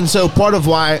 And so part of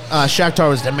why Shakhtar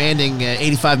was demanding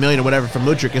 $85 million or whatever from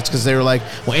Mudryk is because they were like,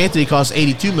 well, Anthony costs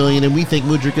 $82 million, and we think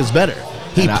Mudryk is better.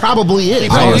 He probably is. He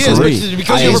probably is, agree. but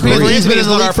because I you were paying for agree. He's been Anthony, in it's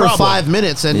the not our league for problem. 5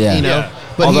 minutes, and Yeah. you know. Yeah.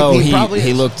 But Although he probably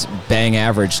he is. looked bang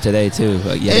average today too.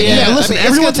 Yeah, listen, I mean, it's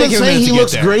everyone's gonna take been him a saying minute he to get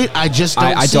looks there. great. I just don't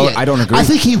I see don't- it. I don't agree. I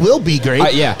think he will be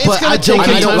great. Yeah. but gonna I take don't,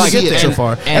 him I don't time to see get it so there.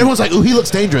 far. And- Everyone's like, "Ooh, he looks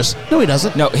dangerous." No, he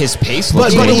doesn't. No, his pace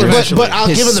But looks dangerous. I'll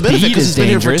His give him the benefit speed because is he's been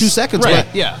here for dangerous. 2 seconds. Right. Right.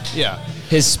 Yeah. Yeah.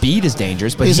 His speed is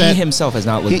dangerous, but He's he at- himself has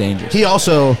not looked dangerous. He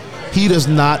also does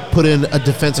not put in a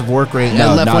defensive work rate.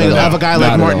 No, At left not wing, at you'll all. have a guy Not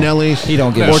like at all. Martinelli, He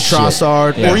don't give or a shit.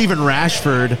 Trossard, Yeah. or even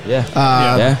Rashford. Yeah.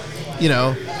 Uh, Yeah. You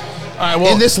know, All right.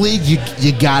 Well, in this league, you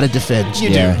gotta defend.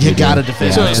 Yeah, You you gotta do.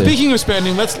 defend. So Yeah. speaking of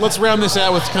spending, let's round this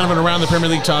out with kind of an around the Premier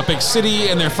League topic. City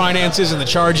and their finances and the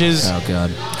charges. Oh god.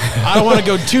 I don't want to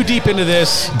go too deep into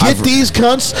this. Get these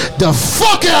cunts the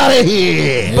fuck out of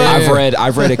here. But-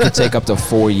 I've read it could take up to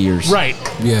 4 years. Right.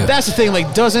 Yeah. That's the thing.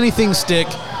 Like, does anything stick?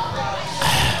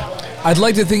 I'd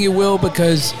like to think it will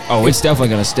because Oh, it's definitely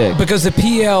gonna stick.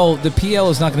 the PL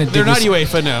is not going to. They're not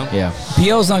UEFA, no. Yeah.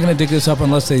 PL is not going to dig this up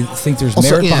unless they think there's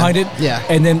Also, merit yeah, behind it. yeah.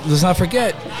 And then let's not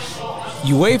forget,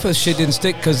 UEFA shit didn't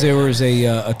stick because there was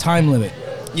a time limit.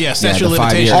 Yeah, statute of the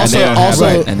 5 year- limitations. and they don't have Also,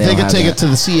 right, and they they don't could have take that. it to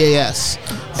the CAS.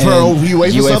 For And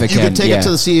UEFA UEFA stuff, you can, could take yeah. it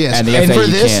to the CAS. And the and FA for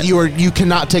you this, can't. you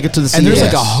cannot take it to the CAS. And there's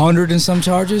like Yes. 100 and some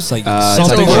charges, like It's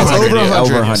something like like over 100.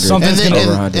 Over 100. Something's And, then, gonna-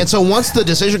 over and, 100. and so once the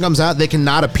decision comes out, they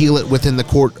cannot appeal it within the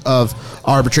court of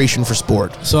arbitration for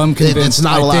sport. So I'm convinced. It's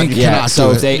not I allowed. think- You Yeah. cannot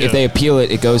So do it. if they appeal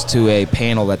it, it goes to a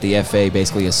panel that the FA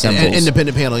basically assembles. An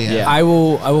independent panel, yeah. Yeah. I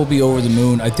will be over the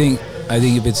moon. I think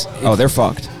if it's. Oh, they're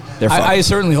fucked. They're fucked. I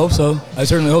certainly hope so. I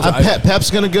certainly hope so. Pep's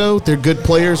going to go. Their good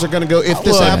players are going to go if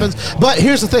this Well, happens. But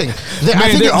here's the thing. I Man,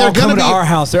 think they're all they're going coming to to be. our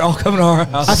house. They're all coming to our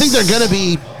house. I think they're going to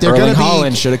be. They're Erling going to be.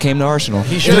 Haaland should have came to Arsenal.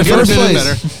 He In should the have first been place,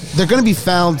 better. they're going to be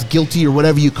found guilty or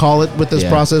whatever you call it with this Yeah.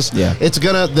 process. Yeah. It's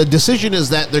gonna. The decision is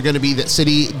that they're going to be that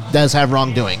City does have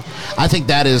wrongdoing. I think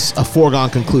that is a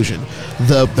foregone conclusion.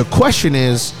 The question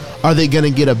is, are they going to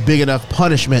get a big enough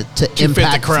punishment to fit the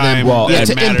impact crime. them? Well, yeah, it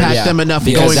to matters. impact Yeah. them enough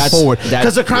Because going that's- forward. that-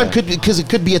 Because the crime yeah. could because it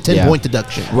could be a 10-point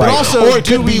deduction. Right. But also, or it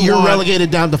do could be we you're want-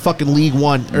 relegated down to fucking League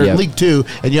One or Yeah. League Two,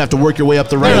 and you have to work your way up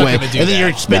the They're right not way, gonna do and then that.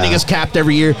 your spending No. is capped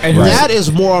every year. And who's- that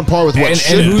is more on par with what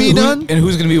should who- be who- done. and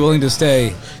who's going to be willing to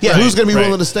stay? Yeah, Right, who's going to be right.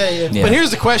 willing to stay? Yeah. But here's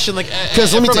the question, like,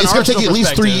 Because let me from tell you, an it's going to take you Arsenal at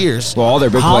least 3 perspective- years. Well, all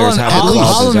their big players have at the least.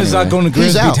 clauses Holland is not anyway. going to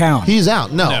He's Grimsby out. Town. He's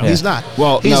out. No, Yeah. he's not.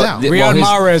 Well, he's no, out. the- Riyad his-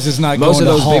 Mahrez is not Most going of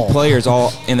to those Hull. big players,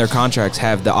 all in their contracts,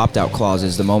 have the opt-out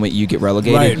clauses. The moment you get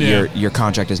relegated, Right. Yeah. your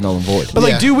contract is null and void. But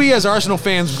like, Yeah. do we as Arsenal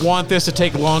fans want this to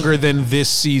take longer than this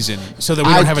season, so that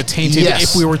we I- don't have a tainted yes,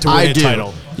 if we were to win I a do.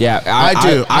 title? Yeah, I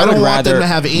do. I don't would want them rather- to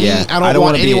have any. yeah, I don't want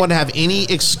wanna be- anyone to have any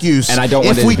excuse. and I don't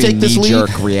want if it we to be take this league. knee-jerk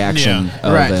reaction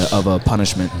Yeah. Right. of a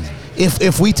punishment.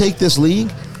 If we take this league,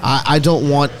 I don't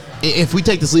want. If we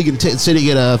take this league and City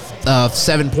get a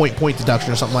 7-point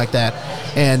deduction or something like that,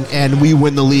 and we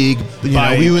win the league,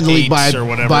 By we win the league 8 or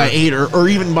whatever. by 8 or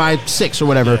even by 6 or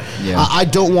whatever. Yeah. I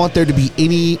don't want there to be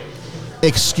any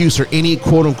excuse or any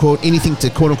quote unquote anything to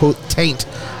quote unquote taint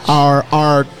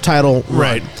our title run.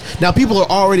 Right. Now people are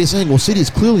already saying, well, City is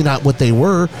clearly not what they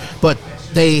were, but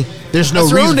there's no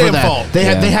That's their own reason for damn that. fault. They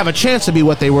Yeah. have a chance to be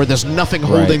what they were. There's nothing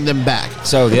holding them back.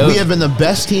 So the other- we have been the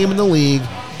best team in the league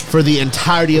for the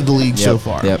entirety of the league so Yep,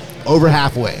 far. yep. Over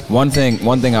halfway. One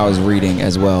thing I was reading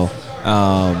as well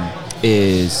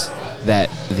is that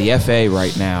the FA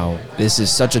right now, this is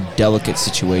such a delicate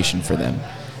situation for them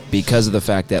because of the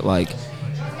fact that like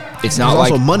it's not There's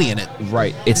like also money in it.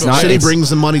 right. It's not. City it's- brings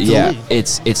the money to the yeah, league.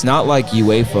 it's not like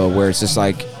UEFA where it's just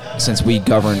like since we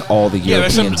govern all the Yeah,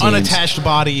 there's European some teams, unattached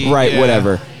body. right? yeah.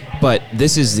 Whatever. But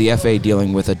this is the FA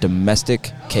dealing with a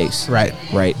domestic case, Right.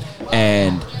 Right,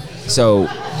 and so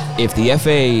if the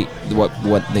FA,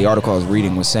 what the article I was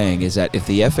reading was saying is that if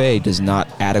the FA does not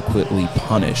adequately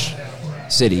punish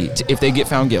City, if they get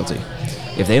found guilty,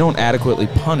 if they don't adequately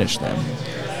punish them,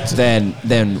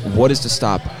 then what is to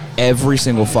stop every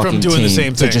single fucking doing the team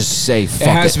same to thing. just say It fuck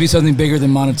has to be something bigger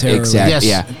than monetary. Exactly. Yes.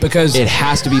 Yeah. Because it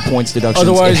has to be points deductions.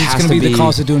 otherwise it it's has going to be the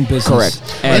cost of doing business. Correct.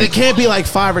 And it can't be like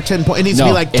 5 or 10 points. It needs to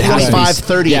be like it has to be- 25,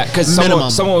 30 Yeah, because minimum.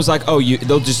 someone was like, "Oh,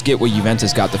 they'll just get what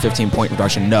Juventus got, the 15-point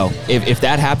reduction." No, if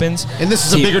that happens, and this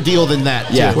is a team- bigger deal than that.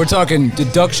 too. Yeah. We're talking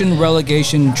deduction,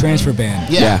 relegation, transfer ban.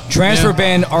 Yeah. Transfer Yeah.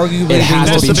 ban arguably It has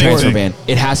being to be the big transfer thing. ban.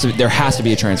 It has to. There has to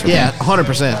be a transfer Yeah, ban.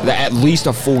 100%. At least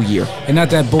a full year. and not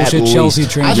that bullshit At Chelsea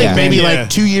least. I transfer think maybe like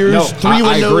 2 years, three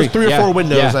windows, 3 or 4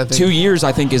 windows. I think 2 years.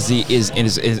 I think is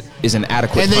an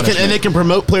adequate. And they can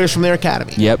promote players from their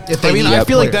academy. Yep. If they I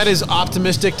feel like that is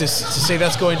optimistic to say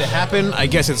that's going to happen. I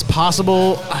guess it's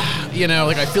possible.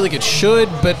 I feel like it should,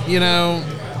 but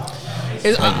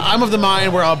I'm of the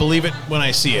mind where I'll believe it when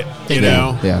I see it. You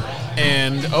know. Yeah.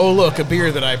 And look, a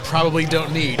beer that I probably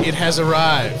don't need. It has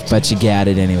arrived. But you got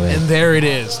it anyway. And there it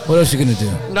is. What else you gonna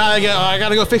do? No, I got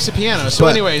to go fix the piano. So,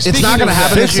 anyways, it's not going to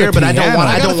happen this year. But I don't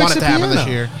want it to happen this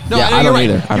year. No, I don't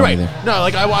either. You're right. No,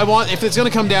 like I want if it's going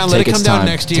to come down, let it come down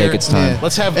next year. Take its time.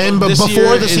 Let's have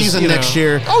before the season next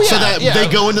year, so that they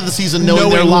go into the season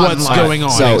knowing what's going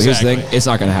on. So here's the thing: it's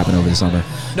not going to happen over the summer.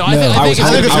 No, I think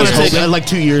it's going to take like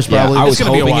 2 years probably. I was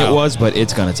hoping it was, but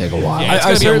it's going to take a while.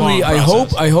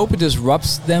 I hope it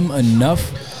disrupts them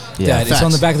enough that it's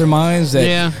on the back of their minds that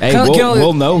hey,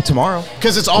 we'll know tomorrow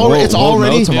because it's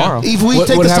already tomorrow. If we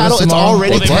take the title, it's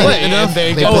already played. I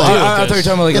thought you were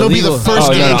talking about like it'll be the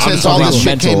first game since all this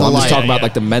shit came to light. I'm just talking about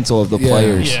like the mental of the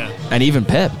players and even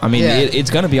Pep. I mean, it's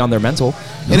going to be on their mental.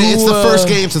 And it's the first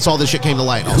game since all this shit came to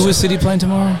light. Who is City playing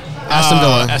tomorrow?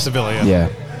 Aston Villa. Yeah.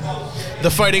 The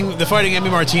fighting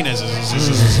Emi Martinez.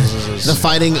 The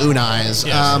fighting Unais.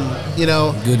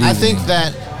 I think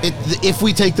that if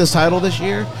we take this title this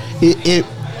year,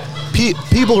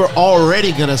 people are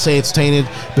already going to say it's tainted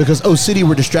because City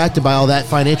were distracted by all that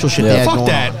financial shit they had going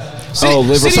on.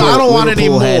 Liverpool, I don't want any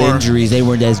more injuries. They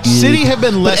weren't as good. City have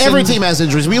been lessened. Every team has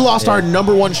injuries. We lost our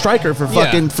number one striker for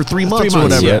 3 months or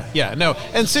whatever. No.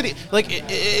 And City, like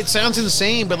it sounds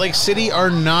insane, but like City are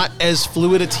not as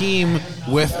fluid a team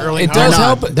with Erling Haaland. It does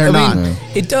help. They're not.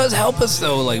 It does help us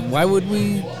though. Like, why would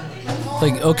we?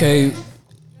 Like, okay.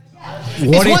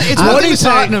 Wanting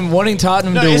Tottenham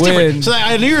to win. Different. So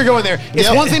I knew you were going there. It's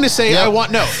one thing to say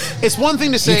It's one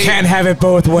thing to say you can't have it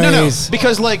both ways. No,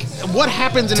 because like what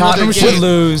happens in Tottenham another game should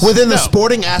lose within the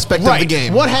sporting aspect of the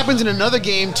game. What happens in another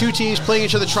game? 2 teams playing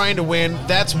each other trying to win.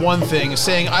 That's one thing.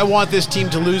 Saying I want this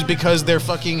team to lose because their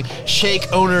fucking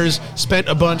sheikh owners spent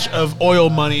a bunch of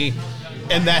oil money.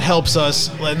 And that helps us,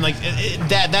 and like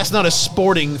that's not a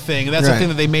sporting thing. That's a thing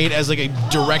that they made as like a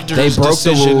director's decision. They broke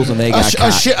the rules and they got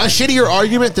caught. A shittier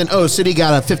argument than City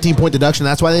got a 15-point deduction.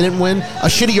 That's why they didn't win. A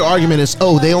shittier argument is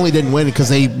they only didn't win because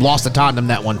they lost to Tottenham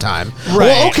that one time.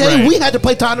 Right. Well, we had to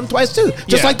play Tottenham twice too,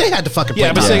 just like they had to fucking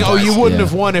play. But saying you wouldn't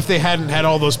have won if they hadn't had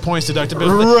all those points deducted.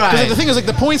 Because the thing is, like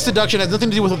the points deduction has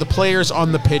nothing to do with what the players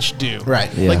on the pitch do. Right.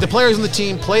 Yeah. Like the players on the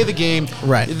team play the game.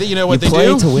 Right. You know what you they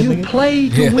do? To win you play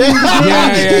to win the game.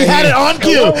 He had it on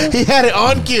cue. Hello? He had it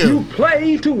on cue. You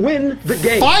play to win the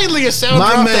game. Finally, a sound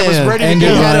drop that was ready to go.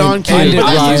 He had it on cue.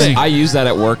 I used that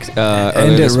at work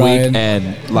earlier this week, and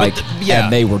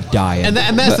and they were dying. And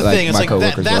that's the thing. It's like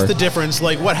that's the difference.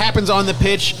 Like what happens on the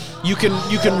pitch, you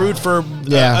can root for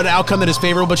an outcome that is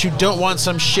favorable, but you don't want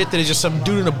some shit that is just some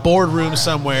dude in a boardroom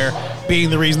somewhere being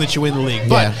the reason that you win the league.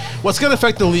 But what's going to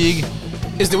affect the league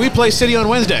is that we play City on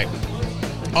Wednesday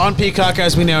on Peacock,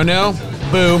 as we now know.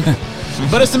 Boom.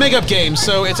 But it's the makeup game,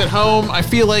 so it's at home. I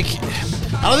feel like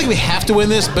I don't think we have to win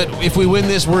this, but if we win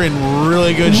this, we're in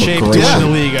really good shape to win the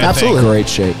league. I think. Great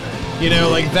shape. You know,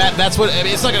 like that's what. I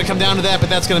mean, it's not going to come down to that, but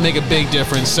that's going to make a big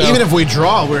difference. So even if we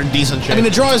draw, we're in decent shape. I mean, the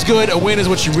draw is good. A win is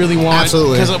what you really want.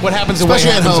 Absolutely. Because what happens especially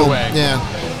away happens at home. Away.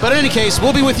 Yeah. But in any case,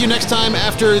 we'll be with you next time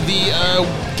after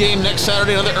the game next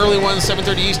Saturday. Another early one,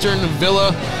 7:30 Eastern,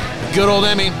 Villa. Good old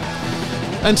Emmy.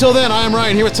 Until then, I am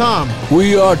Ryan here with Tom.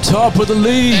 We are top of the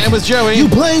league. And with Joey. You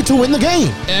play to win the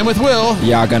game. And with Will.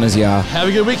 Yeah, Gunners, yeah. Have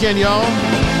a good weekend, y'all.